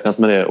inte räknat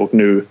med det och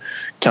nu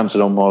kanske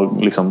de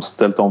har liksom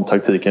ställt om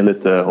taktiken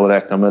lite och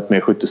räknar med ett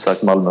mer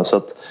skyttestarkt Malmö. Så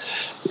att,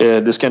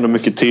 det ska ändå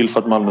mycket till för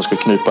att Malmö ska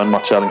knipa en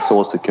match i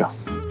Alingsås tycker jag.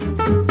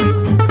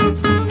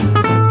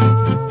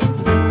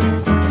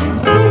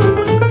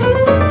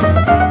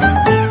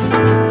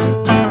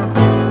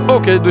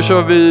 Okej, då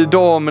kör vi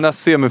damernas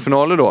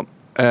semifinaler då.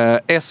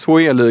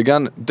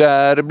 SHE-ligan,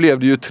 där blev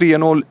det ju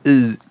 3-0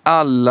 i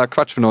alla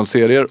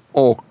kvartsfinalserier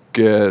och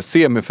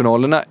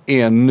semifinalerna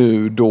är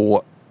nu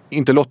då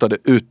inte lottade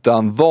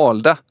utan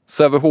valda.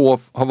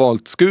 Sävehof har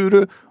valt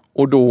Skuru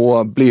och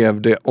då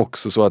blev det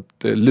också så att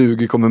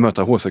Lugi kommer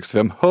möta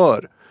H65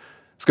 Hör.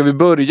 Ska vi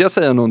börja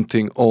säga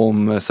någonting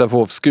om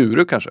Sävehof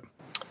Skuru kanske?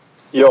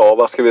 Ja,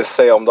 vad ska vi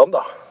säga om dem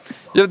då?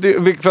 Ja,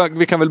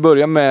 vi kan väl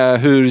börja med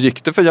hur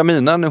gick det för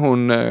Jamina när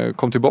hon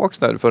kom tillbaks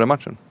där förra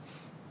matchen?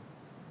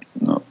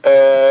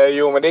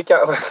 Jo, men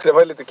det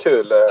var lite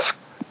kul.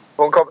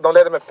 De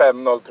ledde med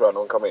 5-0 tror jag när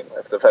hon kom in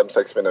efter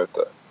 5-6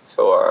 minuter.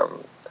 Så,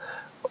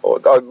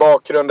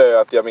 bakgrunden är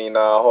att Jamina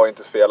har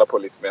inte spelat på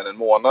lite mer än en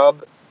månad.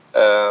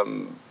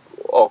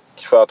 Och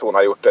för att hon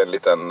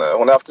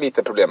har haft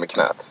lite problem med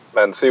knät.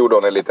 Men så gjorde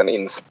hon en liten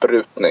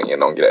insprutning i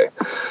någon grej.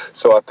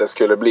 Så att det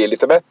skulle bli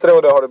lite bättre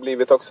och det har det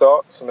blivit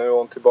också. Så nu är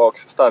hon tillbaka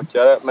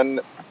starkare. Men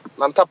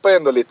man tappar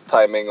ändå lite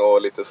timing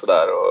och lite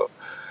sådär.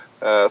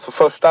 Så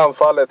första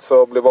anfallet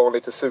så blev hon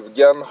lite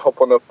sugen.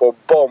 Hoppade hon upp och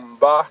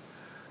bomba.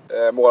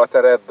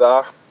 Målvakten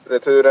rädda.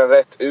 Returen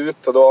rätt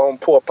ut och då har hon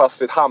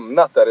påpassligt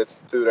hamnat där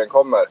returen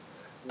kommer.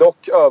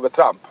 Dock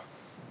övertramp.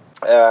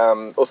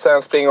 Och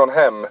sen springer hon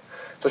hem.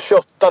 Så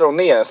köttar hon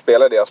ner en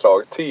spelare i deras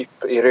lag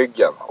typ i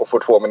ryggen och får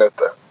 2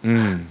 minuter.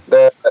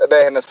 Det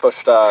är hennes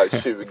första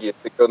 20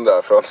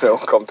 sekunder från när hon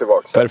kom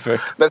tillbaka.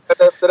 Perfekt. Men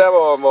efter det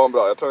var hon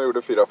bra. Jag tror hon gjorde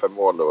 4-5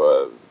 mål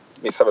och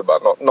missade väl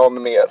bara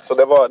någon mer. Så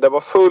det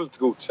var fullt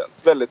godkänt.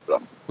 Väldigt bra.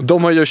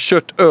 De har ju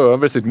kört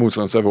över sitt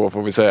motstånd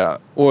får vi säga.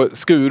 Och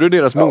Skuru,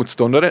 deras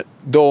motståndare,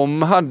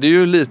 de hade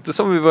ju lite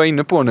som vi var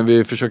inne på när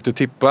vi försökte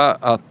tippa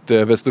att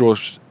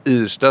Västerås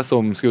Irsta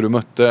som Skuru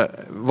mötte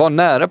var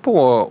nära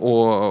på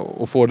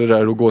att få det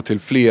där att gå till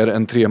fler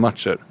än 3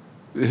 matcher.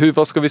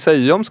 Vad ska vi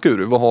säga om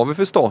Skuru? Vad har vi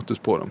för status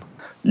på dem?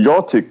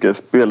 Jag tycker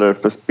spelare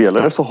för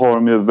spelare så har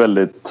de ju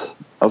väldigt...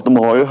 Alltså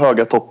de har ju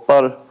höga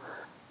toppar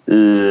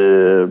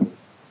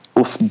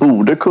och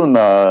borde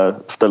kunna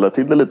ställa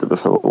till det lite.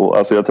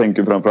 Alltså jag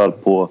tänker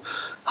framförallt på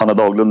Hanna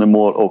Daglund i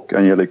mål och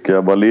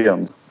Angelica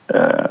Wallén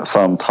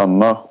samt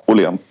Hanna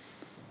Åhlén.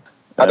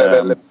 Ja, det är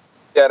väl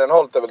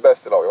Järrenholt är väl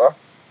bäst i laget, va?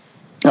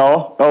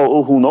 Ja,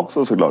 och hon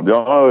också såklart.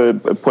 Ja,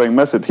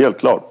 poängmässigt helt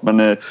klart.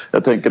 Men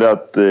jag tänker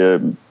att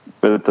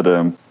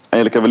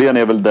Angelica Wallén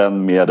är väl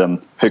den med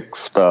den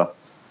högsta...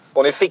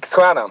 Hon är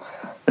fixstjärnan.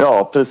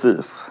 Ja,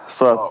 precis.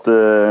 Så att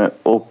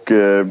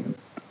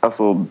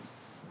alltså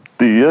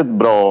det är ju ett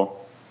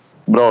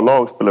bra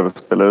lag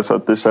spelare så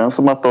att det känns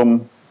som att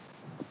de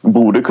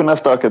borde kunna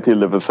stärka till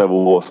det för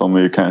Sävehof som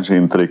ju kanske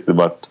inte riktigt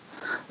varit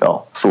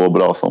så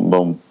bra som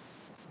de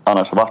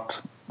annars har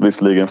varit.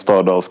 Visserligen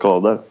störda av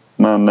skador.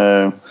 Men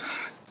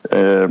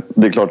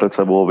det är klart att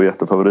Sävehof är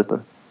jättefavoriter.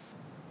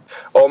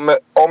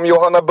 Om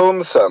Johanna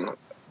Bunsen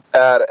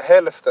är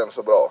hälften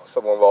så bra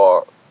som hon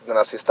var den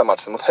här sista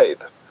matchen mot Heid,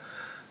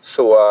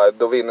 så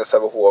då vinner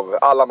Sävehof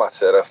alla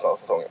matcher resten av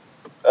säsongen.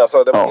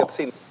 Alltså det var helt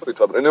sinnessjukt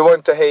vad bra. Nu var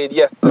inte Heid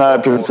jättebra.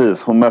 Nej,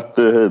 precis. Hon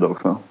mötte Heid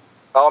också.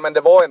 Ja, men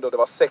det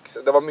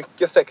var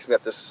mycket 6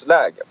 meters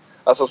lägen.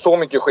 Alltså så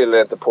mycket skiljer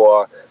det inte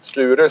på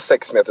Sturus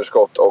 6 meters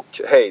skott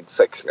och Heids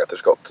 6 meters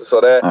skott.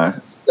 Så det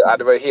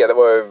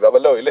var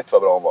löjligt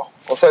vad bra hon var.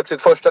 Hon sa upp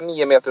sitt första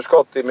 9 meters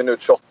skott i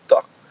minut 28.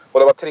 Och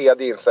det var 3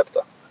 insläppta.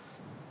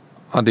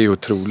 Ja, det är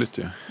otroligt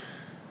ju.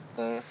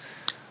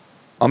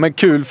 Ja, men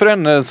kul för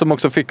henne som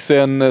också fick sig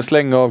en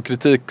släng av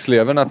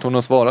kritiksleven att hon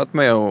har svarat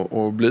med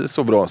och bli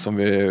så bra som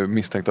vi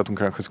misstänkte att hon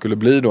kanske skulle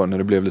bli då när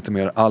det blev lite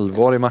mer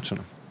allvar i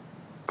matcherna.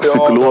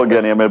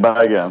 Psykologen Emil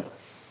Bergen.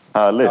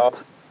 Härligt. Ja.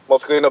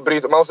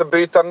 Man måste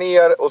bryta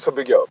ner och så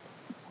bygga upp.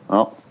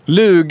 Ja.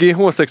 Lugi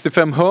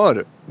H65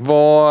 Hör.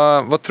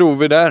 Vad tror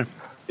vi där?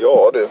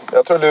 Ja du,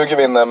 jag tror Lugi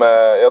vinner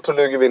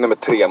med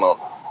 3-0.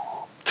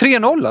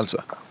 3-0 alltså?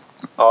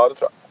 Ja, det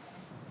tror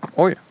jag.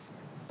 Oj.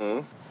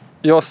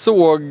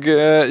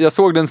 Jag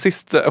såg den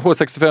sista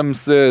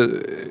H65s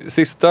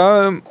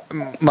sista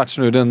match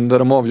nu, den där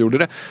de avgjorde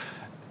det.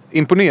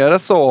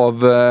 Imponeras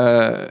av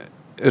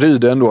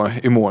Ryde ändå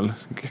i mål.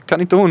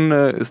 Kan inte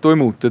hon stå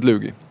emot ett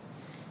Lugi?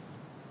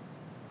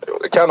 Jo,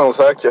 det kan hon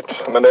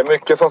säkert. Men det är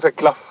mycket som ska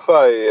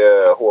klaffa i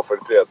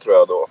H43 tror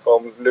jag då. För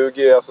om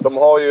Lugi, alltså de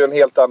har ju en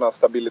helt annan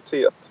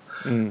stabilitet.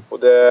 Och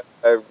det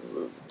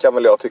kan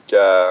väl jag tycka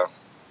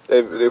det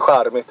är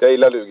charmigt. Jag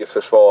gillar Lugis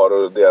försvar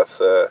och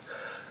deras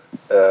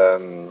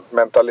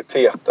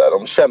mentalitet där.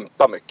 De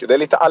kämpar mycket. Det är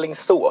lite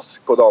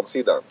Alingsås på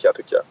damsidan kan jag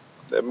tycka.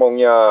 Det är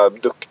många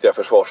duktiga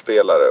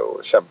försvarsspelare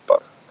och kämpar.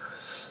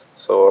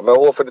 Så men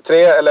H43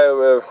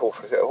 eller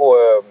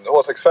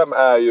H65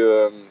 är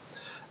ju...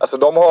 Alltså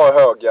de har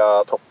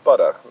höga toppar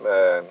där.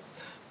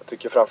 Jag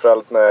tycker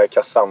framförallt med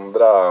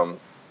Cassandra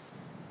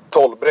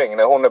Tolbring.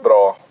 När hon är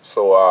bra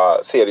så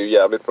ser det ju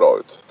jävligt bra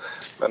ut.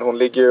 Men hon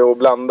ligger ju och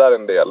blandar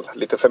en del.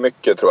 Lite för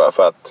mycket tror jag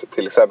för att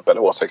till exempel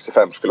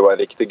H65 skulle vara en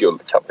riktig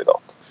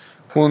guldkandidat.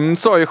 Hon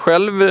sa ju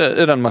själv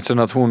i den matchen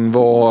att hon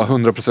var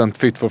 100%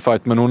 fit for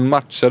fight. Men hon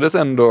matchades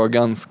ändå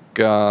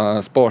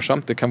ganska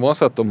sparsamt. Det kan vara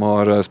så att de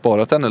har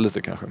sparat henne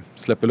lite kanske.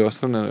 Släpper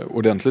lös henne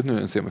ordentligt nu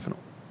i en semifinal.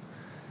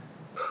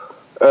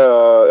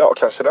 Ja,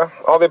 kanske det.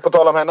 Har vi på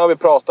tal om henne har vi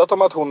pratat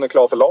om att hon är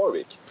klar för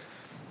Larvik?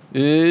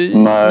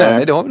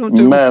 Nej, det har vi nog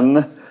inte gjort.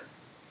 Men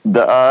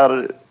det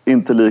är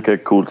inte lika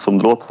coolt som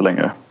det låter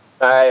längre.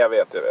 Nej, jag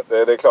vet. Det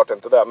är klart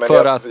inte det. Men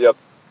för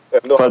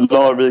att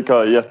Larvik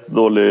har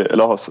jättedålig,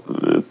 eller har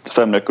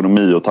sämre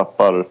ekonomi och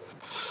tappar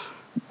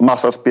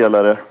massa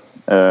spelare.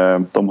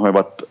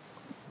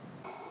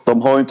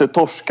 De har ju inte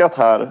torskat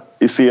här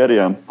i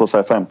serien på så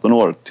här 15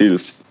 år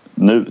tills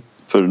nu.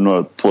 För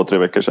 2-3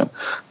 veckor sedan.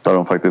 Där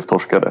de faktiskt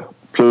torskade.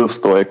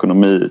 Plus då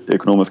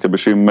ekonomiska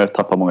bekymmer.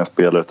 Tappar många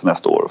spelare till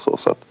nästa år. Och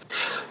så att,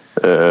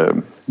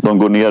 de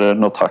går ner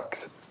något hack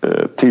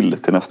till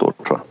nästa år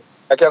tror jag.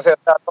 Jag kan säga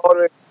att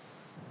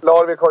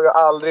Larvik har ju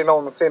aldrig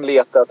någonsin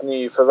letat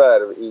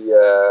nyförvärv i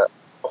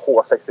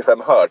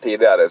H65 Hör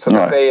tidigare. Så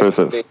det säger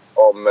någonting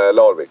om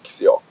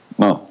Larviks, ja.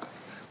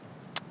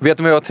 Vet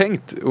du vad jag har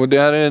tänkt? Och det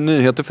här är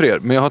nyheter för er.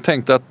 Men jag har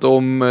tänkt att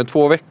om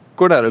 2 veckor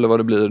där eller vad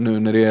det blir nu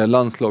när det är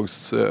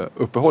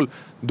landslagsuppehåll,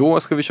 då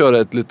ska vi köra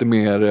ett lite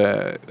mer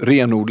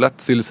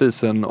renodlat silly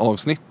season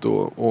avsnitt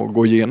och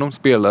gå igenom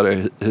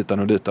spelare hitan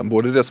och ditan,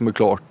 både det som är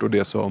klart och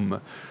det som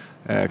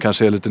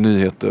kanske är lite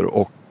nyheter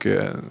och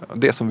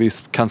det som vi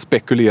kan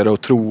spekulera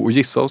och tro och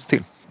gissa oss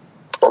till.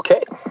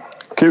 Okej.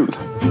 Kul.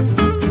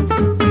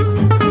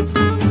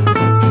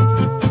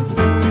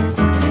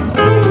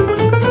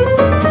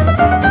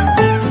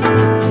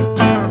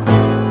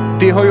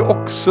 Det har ju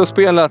också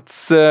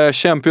spelats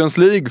Champions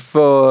League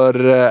för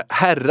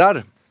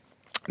herrar.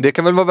 Det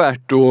kan väl vara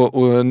värt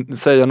att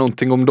säga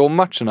någonting om de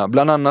matcherna.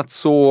 Bland annat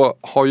så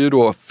har ju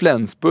då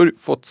Flensburg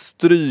fått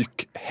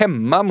stryk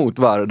hemma mot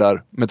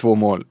Vardar med 2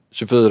 mål,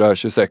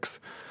 24-26.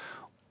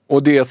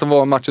 Och det som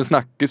var matchens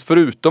snackis,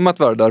 förutom att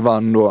Vardar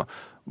vann då,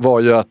 var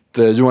ju att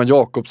Johan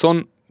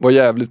Jakobsson var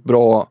jävligt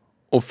bra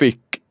och fick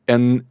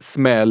en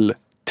smäll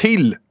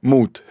till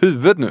mot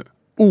huvudet nu.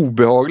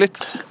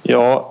 Obehagligt.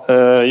 Ja,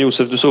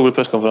 Josef, du såg väl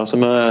presskonferensen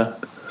med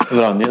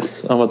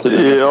Vranjes? Han var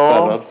tydligen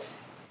spärrad.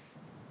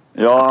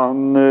 Ja,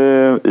 han,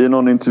 i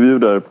någon intervju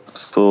där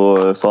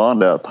så sa han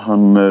det att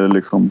han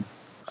liksom...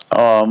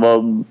 Ja, han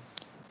var...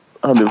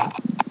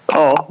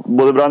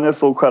 både Vranjes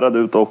såg skärrad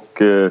ut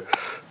och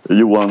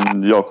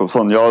Johan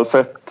Jakobsson. Jag har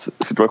sett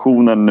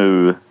situationen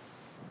nu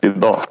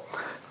idag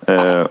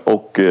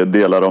och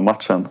delar av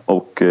matchen.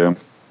 Och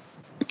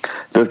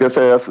det ska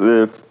sägas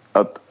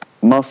att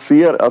man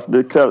ser, alltså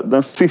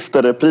den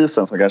sista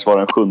reprisen som kanske var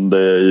den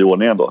 7:e i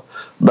ordningen då.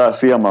 Där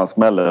ser man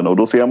smällen och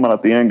då ser man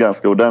att det är en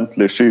ganska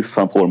ordentlig kyss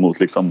han får mot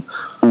liksom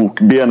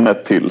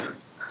okbenet till.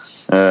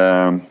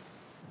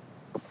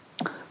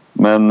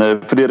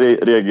 Men för det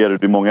reagerade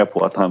ju många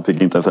på att han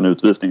fick inte ens en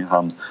utvisning.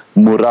 Han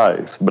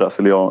Moraes,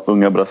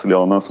 unga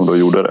brasilianen som då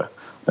gjorde det.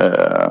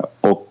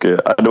 Och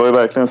det var ju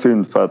verkligen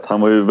synd för att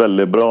han var ju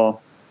väldigt bra,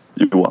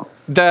 Johan.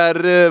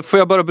 Där får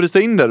jag bara bryta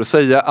in där och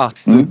säga att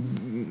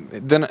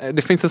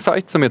det finns en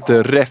sajt som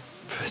heter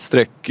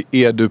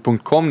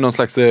ref-edu.com, någon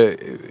slags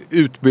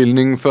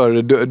utbildning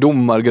för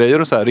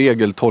domargrejer och så här,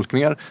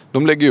 regeltolkningar.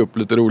 De lägger ju upp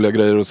lite roliga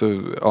grejer och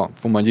så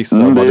får man gissa.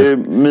 Det är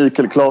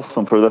Mikael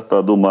Claesson, för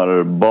detta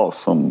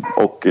domarbas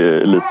och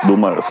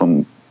elitdomare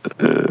som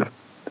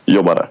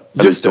jobbar där.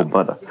 Just det.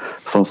 Jobbar där,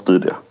 som styr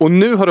det. Och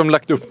nu har de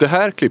lagt upp det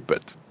här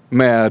klippet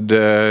med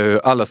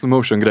alla slow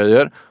motion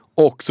grejer.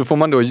 Och så får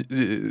man då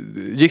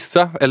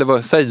gissa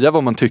eller säga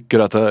vad man tycker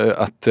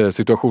att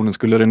situationen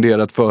skulle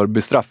renderat för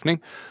bestraffning.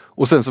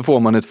 Och sen så får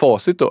man ett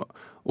facit då.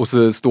 Och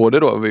så står det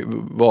då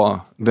vad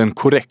den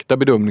korrekta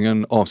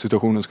bedömningen av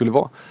situationen skulle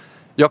vara.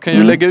 Jag kan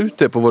ju lägga ut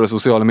det på våra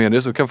sociala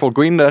medier så kan folk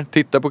gå in där,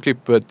 titta på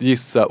klippet,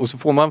 gissa och så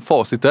får man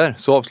facit där.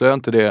 Så avslöjar jag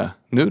inte det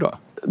nu då.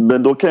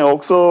 Men då kan jag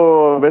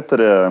också,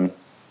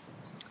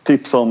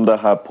 tipsa om det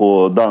här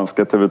på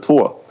danska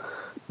TV2.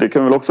 Det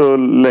kan vi väl också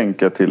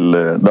länka till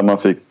där man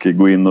fick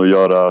gå in och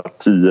göra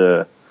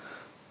 10...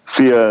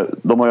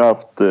 De har ju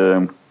haft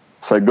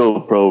så här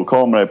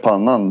GoPro-kamera i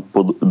pannan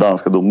på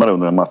danska domare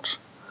under en match.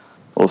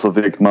 Och så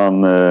fick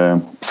man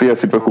se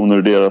situationer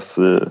ur deras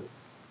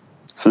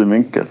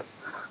synvinkel.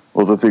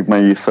 Och så fick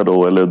man gissa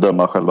då, eller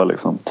döma själva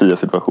 10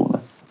 situationer.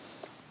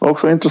 Det var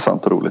också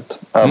intressant och roligt.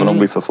 Även om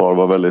vissa svar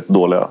var väldigt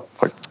dåliga.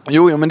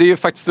 Jo, men det är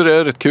faktiskt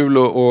rätt kul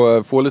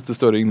att få lite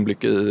större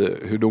inblick i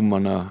hur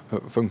domarna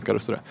funkar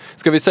och sådär.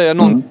 Ska vi säga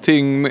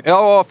någonting?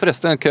 Ja,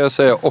 förresten kan jag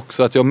säga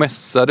också att jag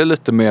mässade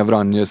lite med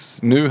Vranjes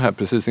nu här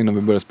precis innan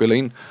vi började spela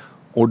in.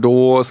 Och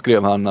då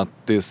skrev han att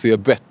det ser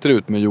bättre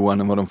ut med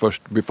Johan än vad de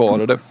först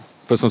befarade.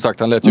 För som sagt,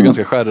 han lät ju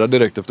ganska skärrad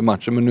direkt efter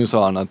matchen. Men nu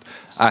sa han att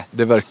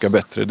det verkar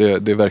bättre.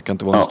 Det verkar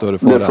inte vara någon större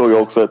fara. Det såg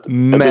jag också ett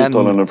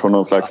uttalande från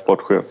någon slags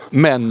sportchef.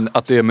 Men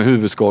att det är med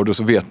huvudskador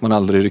så vet man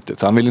aldrig riktigt.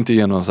 Så han vill inte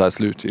ge någon så här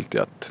slutgiltig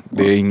att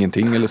det är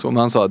ingenting eller så. Men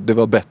han sa att det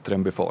var bättre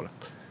än befarat.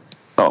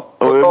 Ja,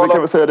 och vi kan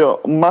väl säga det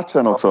om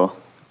matchen också.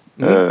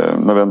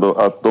 När vi ändå,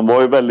 att de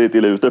var ju väldigt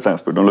illa ute i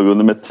Flensburg. De låg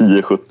under med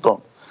 10-17.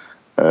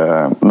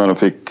 När de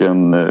fick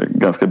en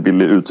ganska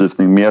billig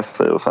utvisning med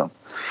sig och sen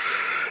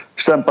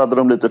kämpade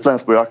de lite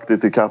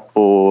Flensburg-aktigt i kapp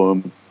och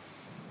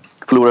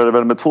förlorade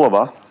väl med 2,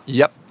 va?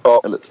 Ja.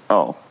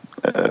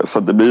 Så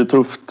det blir ju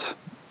tufft.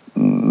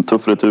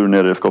 Tuff retur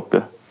nere i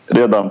Skopje.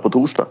 Redan på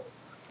torsdag.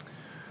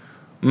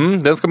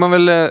 Den ska man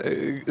väl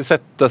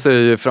sätta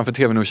sig framför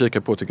tvn och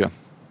kika på, tycker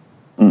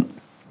jag.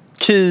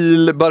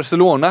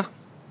 Kiel-Barcelona.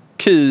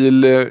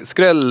 Kiel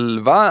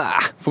skrällva.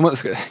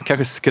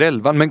 Kanske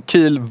skrällvan, men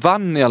Kiel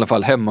vann i alla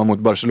fall hemma mot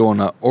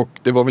Barcelona. Och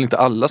det var väl inte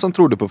alla som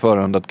trodde på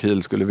förhand att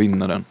Kiel skulle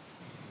vinna den.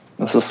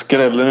 Alltså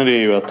skrällen är det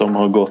ju att de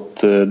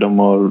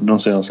har de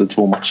senaste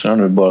 2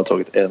 matcherna nu bara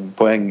tagit 1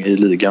 poäng i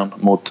ligan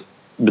mot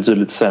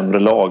betydligt sämre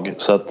lag.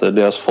 Så att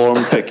deras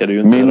form pekade ju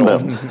inte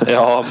Minden.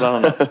 Ja, bland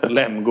annat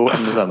Lemgo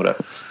ännu sämre.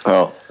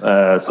 Ja.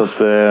 Så att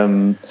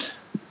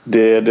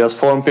deras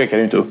form pekade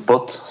ju inte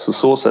uppåt.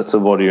 Så sätt så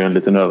var det ju en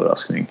liten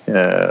överraskning.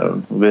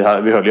 Vi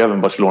höll ju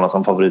även Barcelona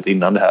som favorit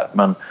innan det här.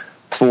 Men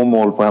 2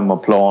 mål på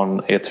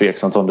hemmaplan är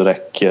tveksamt om det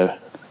räcker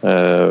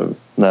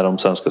när de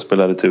sen ska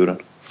spela returen.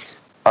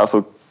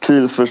 Alltså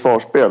Kiels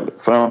försvarsspel,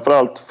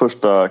 framförallt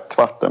första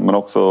kvarten, men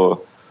också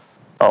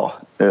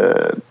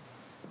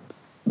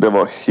det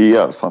var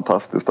helt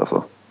fantastiskt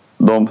alltså.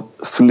 De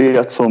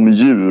slet som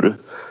djur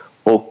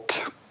och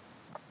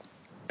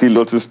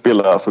tillåts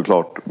spela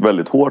såklart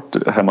väldigt hårt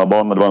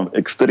hemmabana. Det var en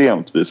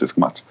extremt fysisk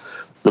match.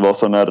 Det var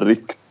sådana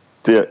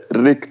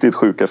riktigt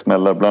sjuka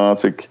smällar. Bland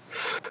annat fick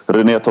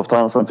René Toft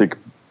Hansen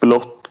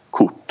blått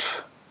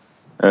kort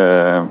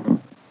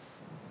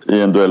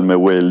i en duell med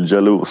Wael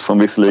Jalous, som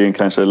visserligen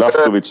kanske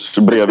Laskovic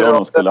bredvid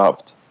honom skulle ha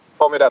haft.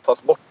 Kommer det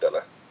tas bort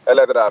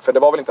eller det där? För det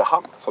var väl inte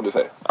han, som du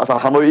säger? Alltså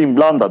han var ju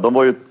inblandad. De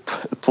var ju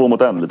 2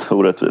 mot 1, lite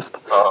orättvist.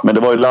 Ja. Men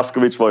det var ju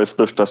Laskovic var ju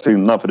största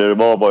synd, för det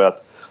var ju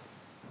att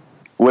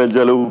Wael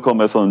Jalous kom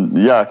med sån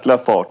jäkla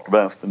fart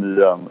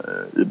vänsternian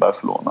i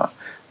Barcelona.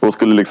 Och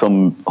skulle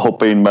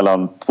hoppa in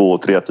mellan 2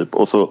 och 3 typ.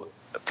 Och så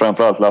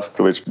framförallt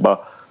Laskovic bara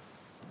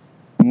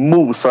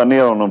mosar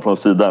ner honom från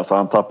sidan, så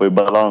han tappar ju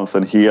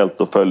balansen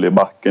helt och följer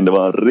backen. Det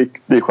var en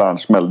riktig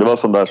stjärnsmäll. Det var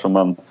sån där som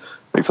man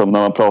när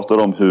man pratar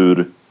om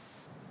hur,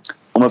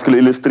 om man skulle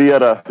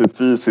illustrera hur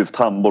fysiskt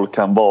handboll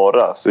kan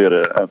vara, så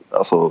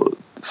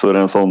är det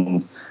en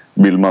sån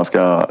bild man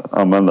ska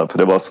använda, för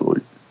det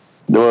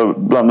var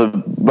bland det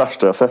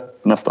värsta jag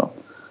sett nästan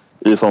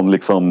i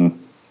sån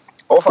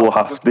två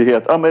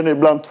hastighet. Ja, men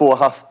ibland 2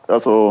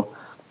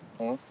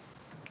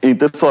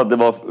 inte så att det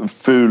var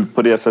fult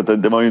på det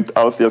sättet. Det var ju inte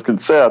alls, jag skulle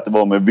inte säga att det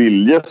var med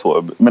vilje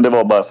så, men det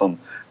var bara sån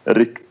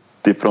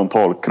riktig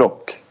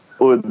frontalkrock.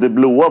 Och det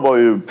blåa var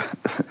ju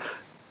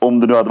om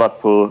det nu hade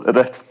varit på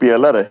rätt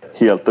spelare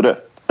helt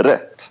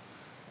rätt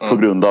på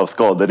grund av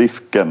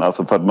skaderisken,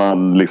 alltså för att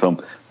man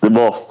det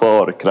var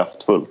för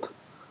kraftfullt,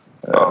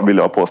 vill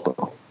jag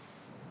påstå.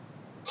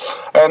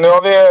 Nu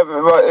har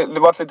vi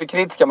varit lite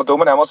kritiska mot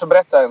domarna. Jag måste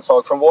berätta en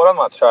sak från våran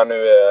match här nu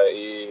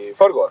i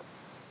förrgår.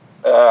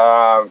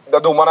 Där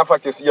domarna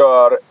faktiskt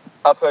gör...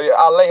 Alltså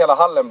alla i hela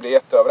hallen blir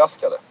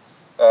jätteöverraskade.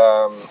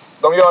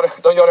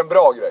 De gör en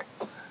bra grej.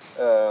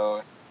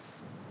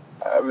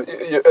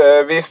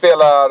 Jag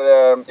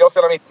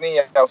spelar mitt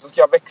nia och så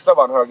ska jag växla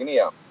bara en höger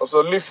nia. Och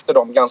så lyfter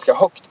de ganska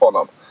högt på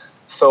honom.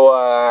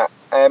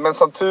 Men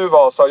som tur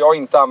var så har jag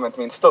inte använt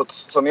min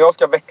studs. Så när jag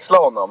ska växla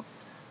honom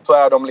så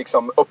är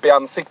de uppe i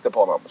ansiktet på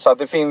honom. Så att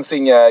det finns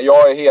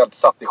jag är helt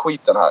satt i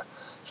skiten här.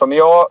 Så när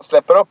jag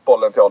släpper upp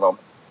bollen till honom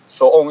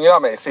så ångrar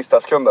jag mig i sista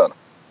sekunden.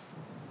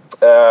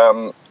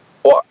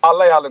 Och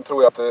alla i hallen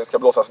tror att det ska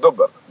blåsas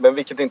dubbel. Men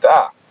vilket det inte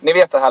är. Ni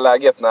vet det här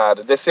läget när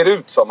det ser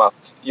ut som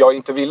att jag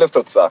inte ville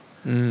studsa.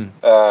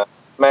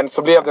 Men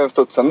så blev det en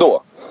studs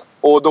ändå.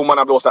 Och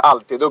domarna blåser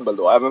alltid dubbel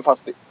då. Även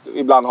fast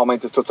ibland har man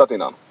inte studsat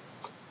innan.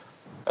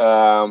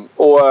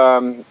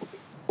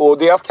 Och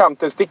deras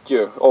kanter sticker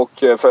ju. Och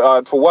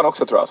för tvåan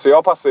också tror jag. Så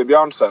jag passar ju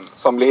Björnsen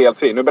som blir helt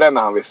fri. Nu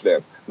bränner han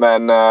visserligen.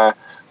 Men,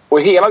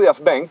 och hela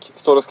deras bänk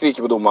står och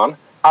skriker på domaren.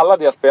 Alla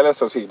deras spelare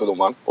står och skriker på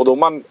domaren. Och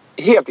domaren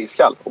helt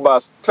iskall. Och bara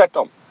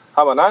tvärtom.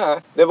 Han bara nej.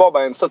 Det var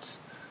bara en studs.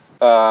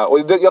 Och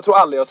jag tror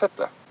aldrig jag har sett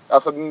det.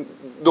 Alltså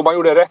domaren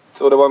gjorde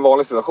rätt. Och det var en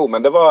vanlig situation.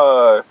 Men det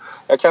var...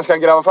 Jag kanske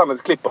kan gräva fram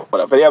ett klipp på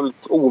det. För det är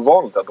jävligt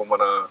ovanligt att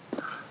domarna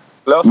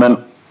löser. Men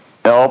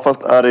ja,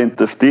 fast är det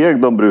inte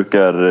steg de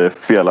brukar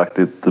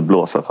felaktigt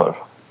blåsa för?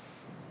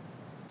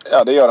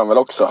 Ja, det gör de väl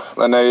också.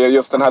 Men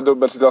just den här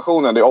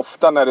dubbelsituationen, det är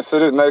ofta när det ser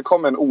ut, när det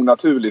kommer en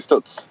onaturlig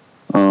studs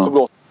så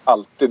blåser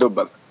alltid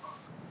dubbel.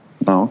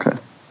 Ja, okej.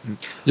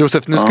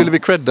 Josef, nu skulle vi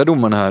credda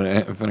domarna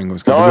här för en gång.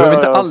 Ja, du behöver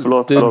inte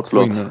alltid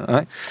förlåt.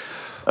 Nej.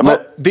 Ja,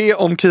 det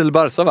om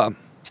Kiel-Barca, va?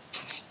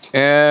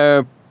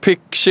 Pick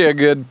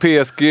Szeged,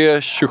 PSG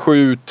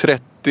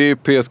 27-30.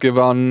 PSG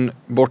vann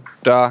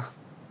borta.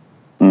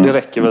 Det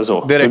räcker väl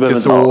så. Det räcker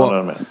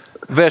så.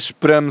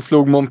 Veszprem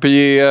slog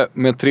Montpellier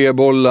med 3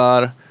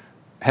 bollar.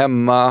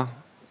 Hemma.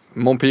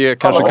 Montpellier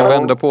kanske kan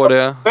vända på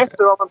det.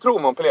 Bättre vad man tror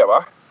Montpellier,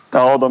 va?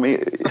 Ja, det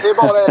är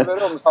bara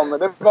Elverum som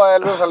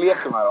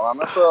leker med dem.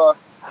 Annars så...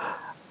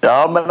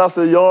 Ja, men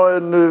alltså jag är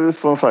nu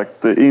som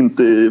sagt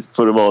inte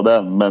för att vara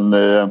den. Men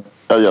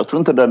jag tror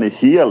inte den är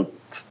helt...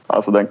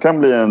 Alltså den kan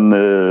bli en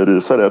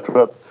rysare. Jag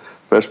tror att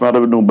Veszprem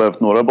hade nog behövt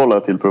några bollar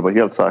till för att vara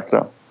helt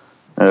säkra.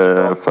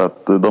 För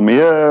att de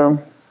är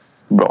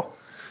bra.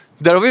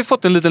 Där har vi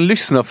fått en liten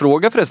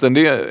lyssnarfråga förresten.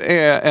 Det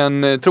är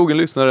en trogen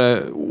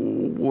lyssnare,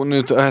 och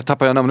nu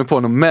tappar jag namnet på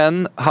honom,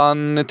 men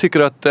han tycker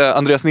att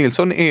Andreas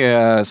Nilsson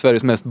är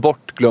Sveriges mest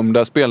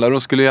bortglömda spelare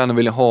och skulle gärna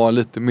vilja ha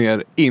lite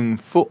mer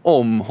info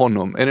om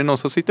honom. Är det någon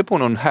som sitter på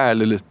någon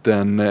härlig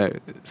liten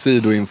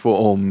sidoinfo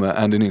om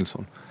Andy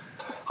Nilsson?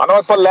 Han har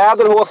ett par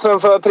läderhosen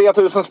för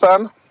 3000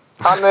 spänn.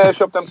 Han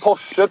köpte en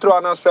Porsche tror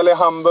jag när han spelar i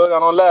Hamburg.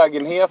 Han har en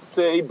lägenhet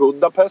i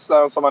Budapest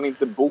där som han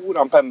inte bor.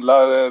 Han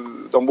pendlar.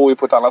 De bor ju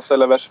på ett annat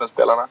ställe,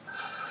 Veszprem-spelarna.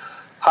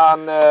 Han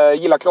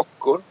gillar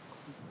klockor.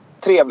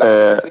 Trevlig.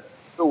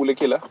 Rolig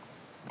kille.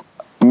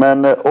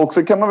 Men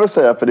också kan man väl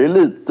säga, för det är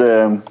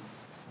lite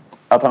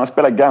att han har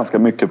spelat ganska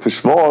mycket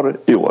försvar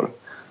i år.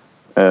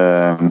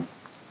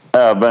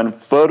 Även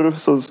förr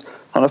så...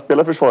 Han har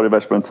spelat försvar i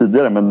Veszprem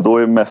tidigare, men då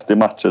är mest i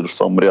matcher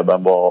som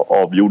redan var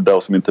avgjorda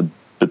och som inte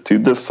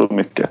betydde så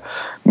mycket.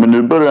 Men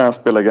nu börjar han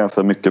spela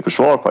ganska mycket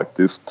försvar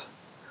faktiskt.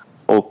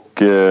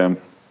 Och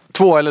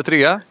 2 eller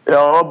 3?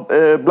 Ja,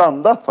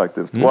 blandat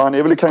faktiskt. Och han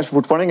är väl kanske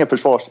fortfarande ingen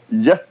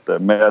försvarsjätte,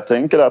 men jag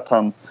tänker att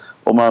han,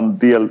 om han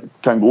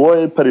kan gå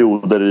i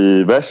perioder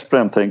i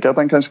Veszprem, tänker att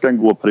han kanske kan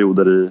gå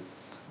perioder i...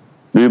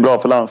 Det är ju bra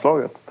för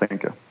landslaget,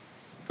 tänker jag.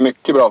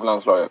 Mycket bra för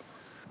landslaget.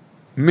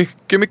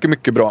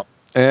 Mycket bra.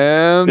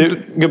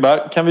 Du,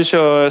 gubbar, kan vi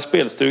köra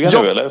spelstugan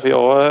nu eller? För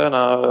jag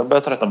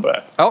börjar tröttna på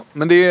det. Ja,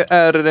 men det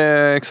är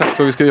exakt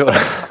vad vi ska göra.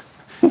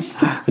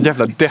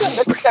 Jävla depp.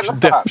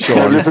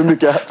 Det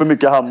blir för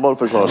mycket handboll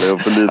för Charlie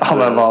och för lite... Ja,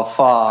 men vad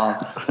fan.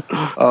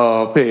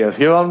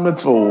 PSG vann med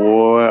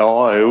 2.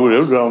 Ja, jo, det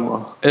gjorde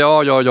de.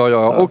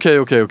 Ja. Okej.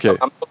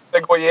 Han måste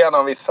gå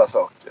igenom vissa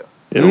saker.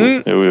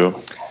 Jo.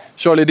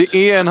 Charlie, det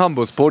är en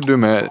handbollspodd du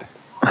med.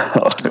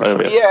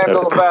 Vi är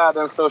ändå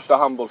världens största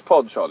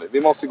handbollspodd, Charlie.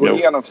 Vi måste gå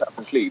igenom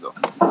Champions League då.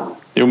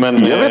 Jo,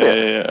 men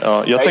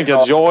jag tänker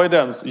att jag är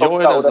den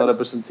som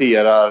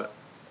representerar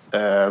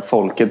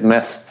folket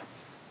mest.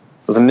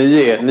 Alltså ni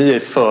är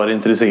för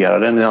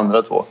intresserade än ni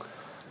andra två.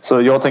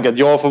 Så jag tänker att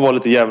jag får vara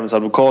lite djävulens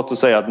advokat och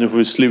säga att nu får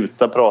vi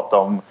sluta prata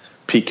om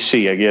Pick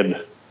Szeged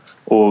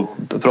och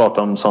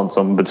prata om sånt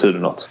som betyder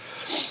något.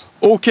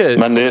 Okej.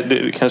 Men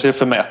det kanske är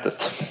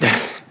förmätet.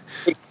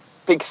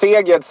 Pick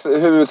Szegeds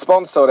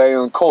huvudsponsor är ju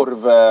en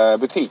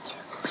korvbutik.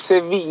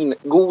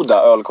 Svingoda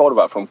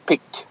ölkorvar från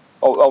Pick.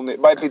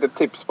 Bara ett litet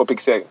tips på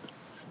Pick Szeged.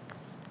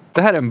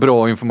 Det här är en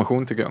bra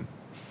information tycker jag.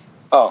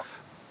 Ja.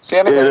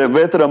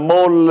 Vet du det?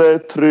 Moll,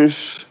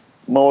 Trysch,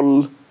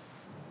 Moll.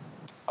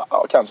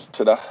 Ja,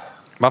 kanske det.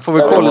 Man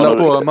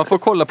får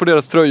kolla på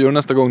deras tröjor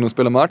nästa gång de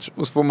spelar match.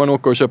 Och så får man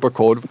åka och köpa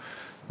korv.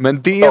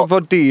 Men det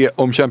var det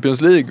om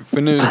Champions League.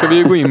 För nu ska vi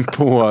ju gå in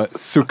på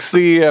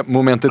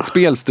succémomentet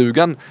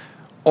spelstugan.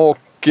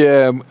 Och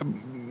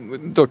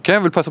då kan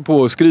jag väl passa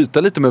på att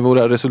skryta lite med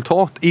våra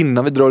resultat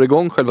innan vi drar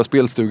igång själva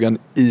spelstugan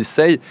i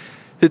sig.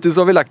 Hittills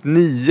har vi lagt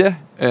 9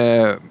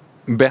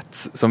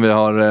 bets som vi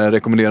har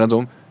rekommenderat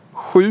om.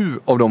 7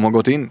 av dem har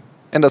gått in.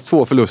 Endast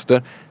 2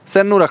 förluster.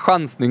 Sen några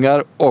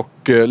chansningar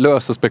och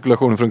lösa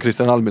spekulationer från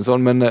Christian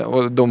Albinsson.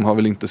 Och de har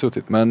väl inte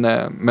suttit.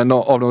 Men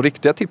av de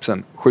riktiga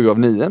tipsen, 7 av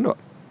 9 ändå.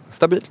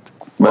 Stabilt.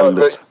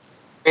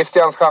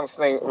 Christians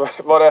chansning,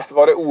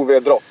 var det Ove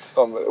Drott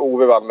som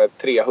Ove vann med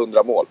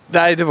 300 mål?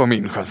 Nej, det var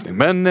min chansning.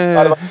 Men...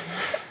 Ja,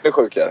 det är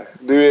sjukare.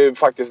 Du är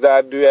faktiskt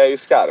där, du är ju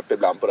skarp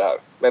ibland på det här.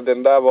 Men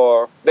den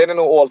är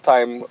nog all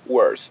time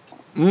worst.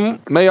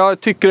 Men jag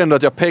tycker ändå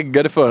att jag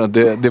peggade för att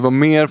det var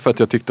mer för att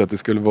jag tyckte att det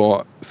skulle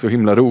vara så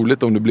himla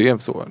roligt om det blev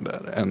så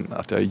där, än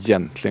att jag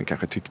egentligen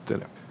kanske tyckte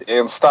det. Det är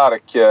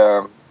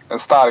en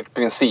stark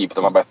princip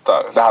när man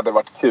bettar. Det hade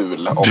varit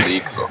kul om det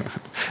gick så.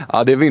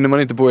 Ja, det vinner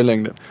man inte på i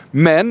längden.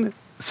 Men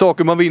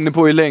saker man vinner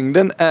på i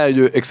längden är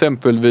ju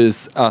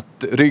exempelvis att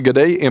rygga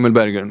dig, Emil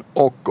Berggren.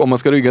 Och om man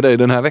ska rygga dig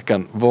den här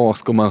veckan, vad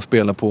ska man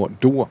spela på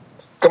då?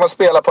 Ska man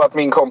spela på att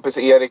min kompis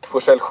Erik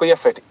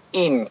Forsell-Schäfert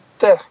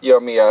inte gör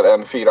mer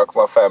än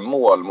 4,5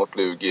 mål mot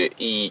Lugi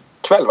i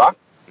kväll, va?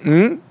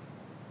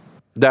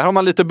 Där har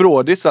man lite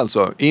brådis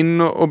alltså.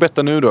 In och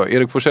betta nu då.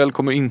 Erik Forsell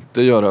kommer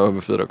inte göra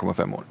över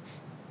 4,5 mål.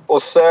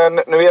 Och sen,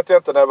 nu vet jag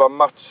inte när det var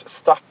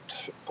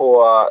matchstart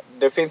på...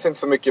 Det finns inte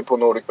så mycket på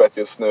NordicBet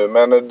just nu,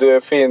 men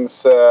det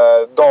finns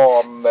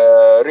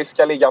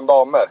ryska ligan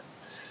damer.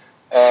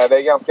 Det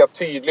är ganska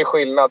tydlig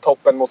skillnad,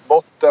 toppen mot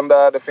botten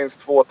där. Det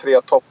finns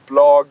 2-3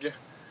 topplag.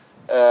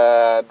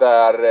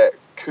 Där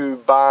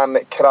Kuban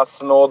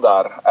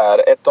Krasnodar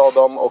är ett av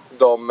dem och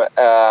de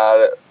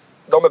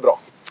är bra.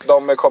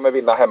 De kommer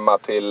vinna hemma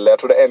till, jag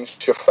tror det är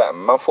 1,25.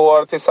 Man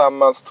får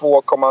tillsammans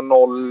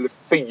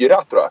 2,04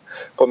 tror jag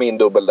på min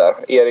dubbel där.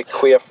 Erik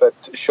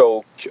Schäfert,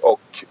 Choke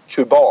och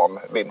Kuban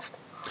vinst.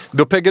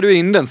 Då peggar du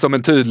in den som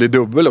en tydlig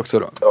dubbel också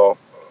då? Ja.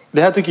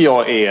 Det här tycker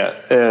jag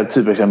är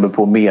typexempel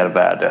på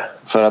mervärde.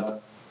 För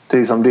att det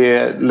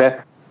är lätt.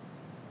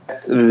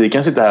 Vi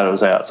kan sitta här och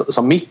säga,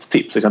 som mitt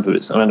tips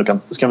exempelvis, om ändå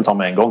ska vi ta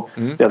med en gång,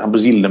 det är att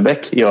Hampus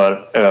Gildenbäck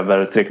gör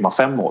över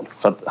 3,5 mål.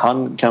 För att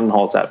han kan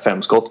ha så här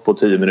 5 skott på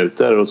 10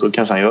 minuter och så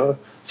kanske han gör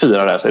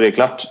 4 där, så är det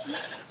klart.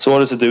 Så har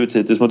det sett ut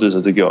hittills mot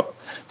huset tycker jag.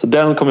 Så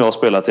den kommer jag att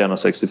spela till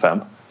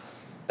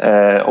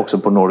 1,65. Också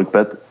på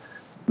NordicBet.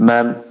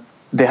 Men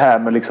det här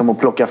med liksom att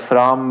plocka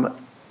fram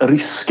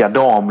ryska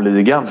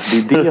damligan,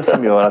 det är det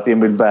som gör att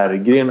Emil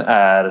Berggren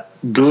är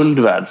guld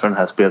värd för den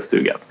här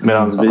spelstugan.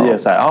 Medan vi är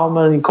så här,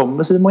 men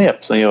kommer Simon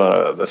Jeppsen göra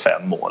över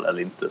 5 mål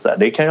eller inte? Så här,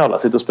 det kan ju alla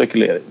sitta och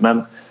spekulera i.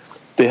 Men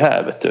det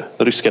här, vet du,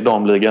 ryska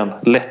damligan,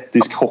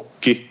 lettisk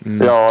hockey.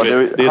 Ja,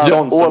 det är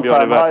sånt som gör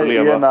det värt att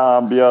leva. När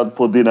han bjöd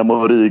på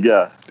Dynamo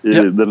Riga i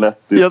den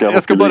lettiska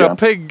jag ska bara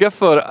pegga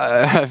för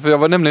jag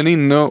var nämligen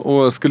inne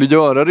och skulle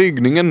göra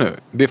ryggningen nu.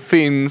 Det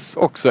finns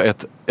också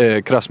ett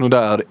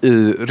Krasnodar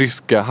i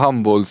ryska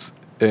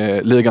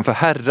handbollsligan för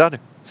herrar.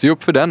 Se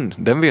upp för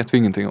den vet vi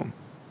ingenting om.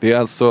 Det är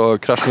alltså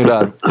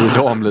Krasnodar i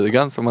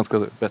damligan som man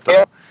ska betta.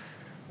 Jag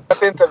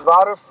vet inte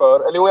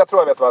varför, eller jo, jag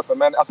tror jag vet varför,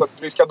 men alltså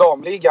ryska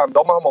damligan,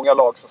 de har många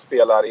lag som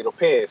spelar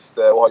europeiskt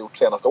och har gjort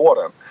senaste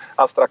åren.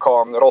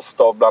 Astrakhan,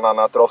 Rostov bland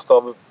annat.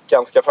 Rostov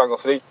ganska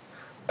framgångsrikt.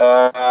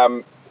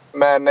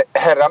 Men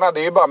herrarna, det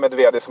är ju bara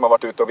Medvedev som har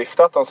varit ute och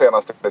viftat de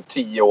senaste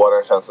 10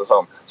 åren känns det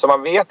som. Så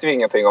man vet ju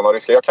ingenting om de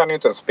ryska. Jag kan ju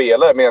inte en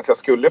spelare, men jag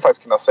skulle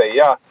faktiskt kunna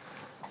säga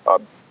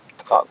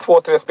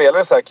 2-3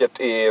 spelare säkert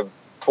i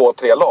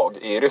 2-3 lag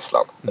i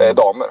Ryssland,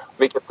 damer.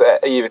 Vilket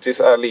givetvis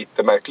är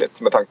lite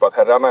märkligt med tanke på att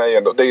herrarna är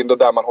ändå, det är ändå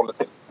där man håller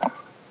till.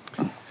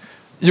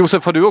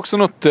 Josef, har du också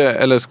något,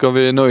 eller ska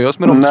vi nöja oss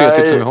med de 3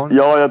 tipsen vi har?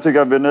 Ja, jag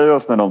tycker att vi nöjer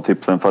oss med de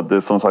tipsen för att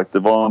det, som sagt, det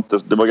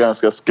var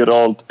ganska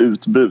skralt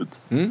utbud.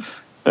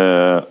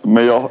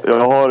 Men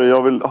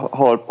jag vill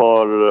ha ett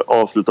par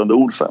avslutande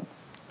ord sen.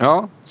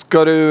 Ja,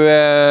 ska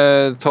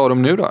du ta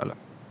dem nu då eller?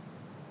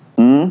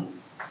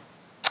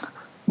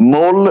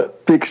 Moll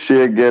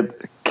Piksheget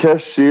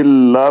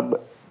Keshilab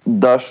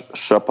Dash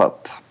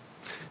Shapat.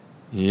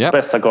 Ja.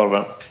 Bästa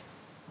korven.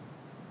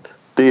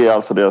 Det är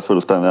alltså deras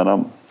fullständiga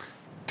namn.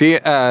 Det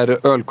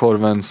är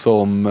ölkorven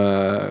som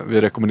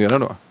vi rekommenderar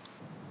då.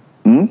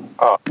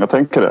 Jag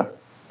tänker det.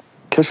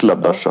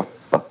 Keshilab Dash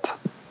Shapat.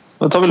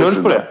 Då tar vi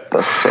lunch på det.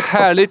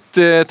 Härligt.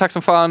 Tack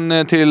som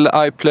fan till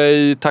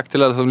iPlay. Tack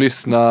till alla som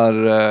lyssnar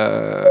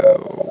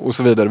och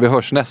så vidare. Vi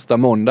hörs nästa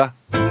måndag.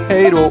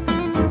 Hej då!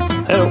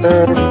 Hej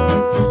då!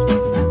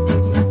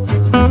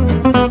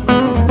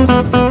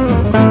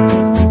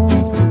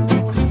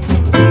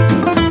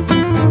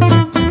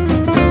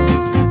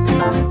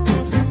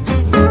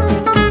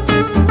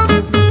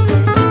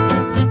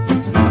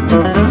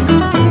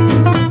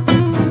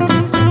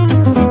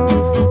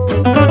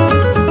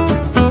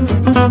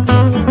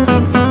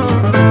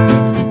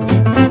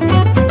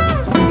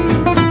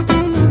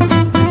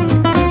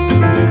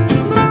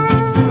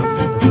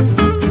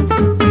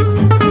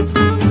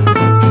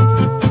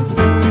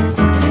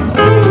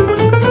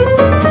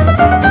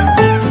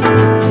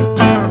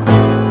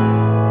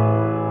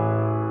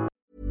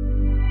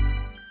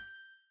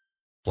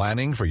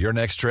 Planning for your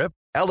next trip?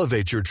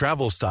 Elevate your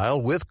travel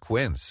style with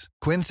Quince.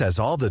 Quince has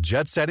all the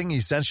jet-setting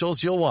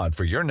essentials you'll want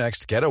for your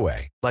next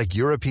getaway, like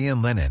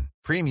European linen,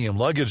 premium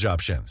luggage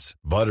options,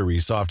 buttery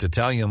soft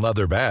Italian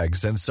leather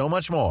bags, and so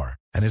much more.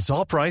 And it's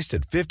all priced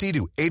at 50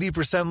 to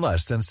 80%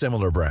 less than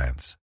similar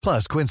brands.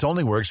 Plus, Quince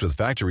only works with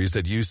factories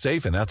that use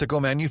safe and ethical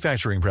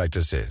manufacturing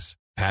practices.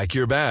 Pack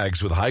your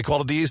bags with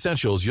high-quality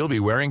essentials you'll be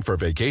wearing for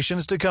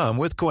vacations to come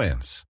with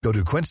Quince. Go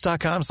to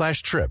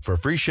quince.com/trip for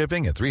free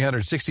shipping and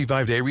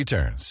 365-day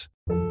returns.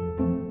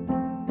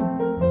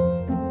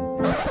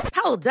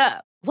 Hold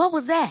up. What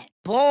was that?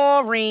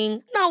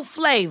 Boring. No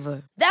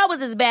flavor. That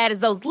was as bad as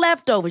those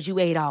leftovers you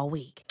ate all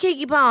week.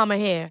 Keke Palmer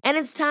here, and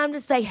it's time to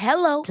say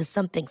hello to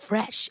something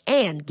fresh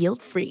and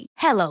guilt-free.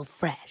 Hello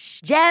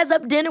Fresh. Jazz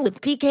up dinner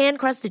with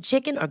pecan-crusted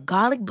chicken or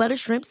garlic butter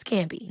shrimp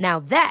scampi. Now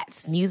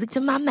that's music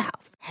to my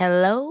mouth.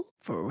 Hello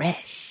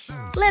Fresh.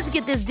 Let's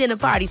get this dinner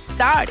party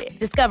started.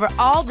 Discover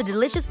all the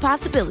delicious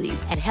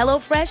possibilities at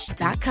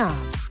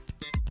HelloFresh.com.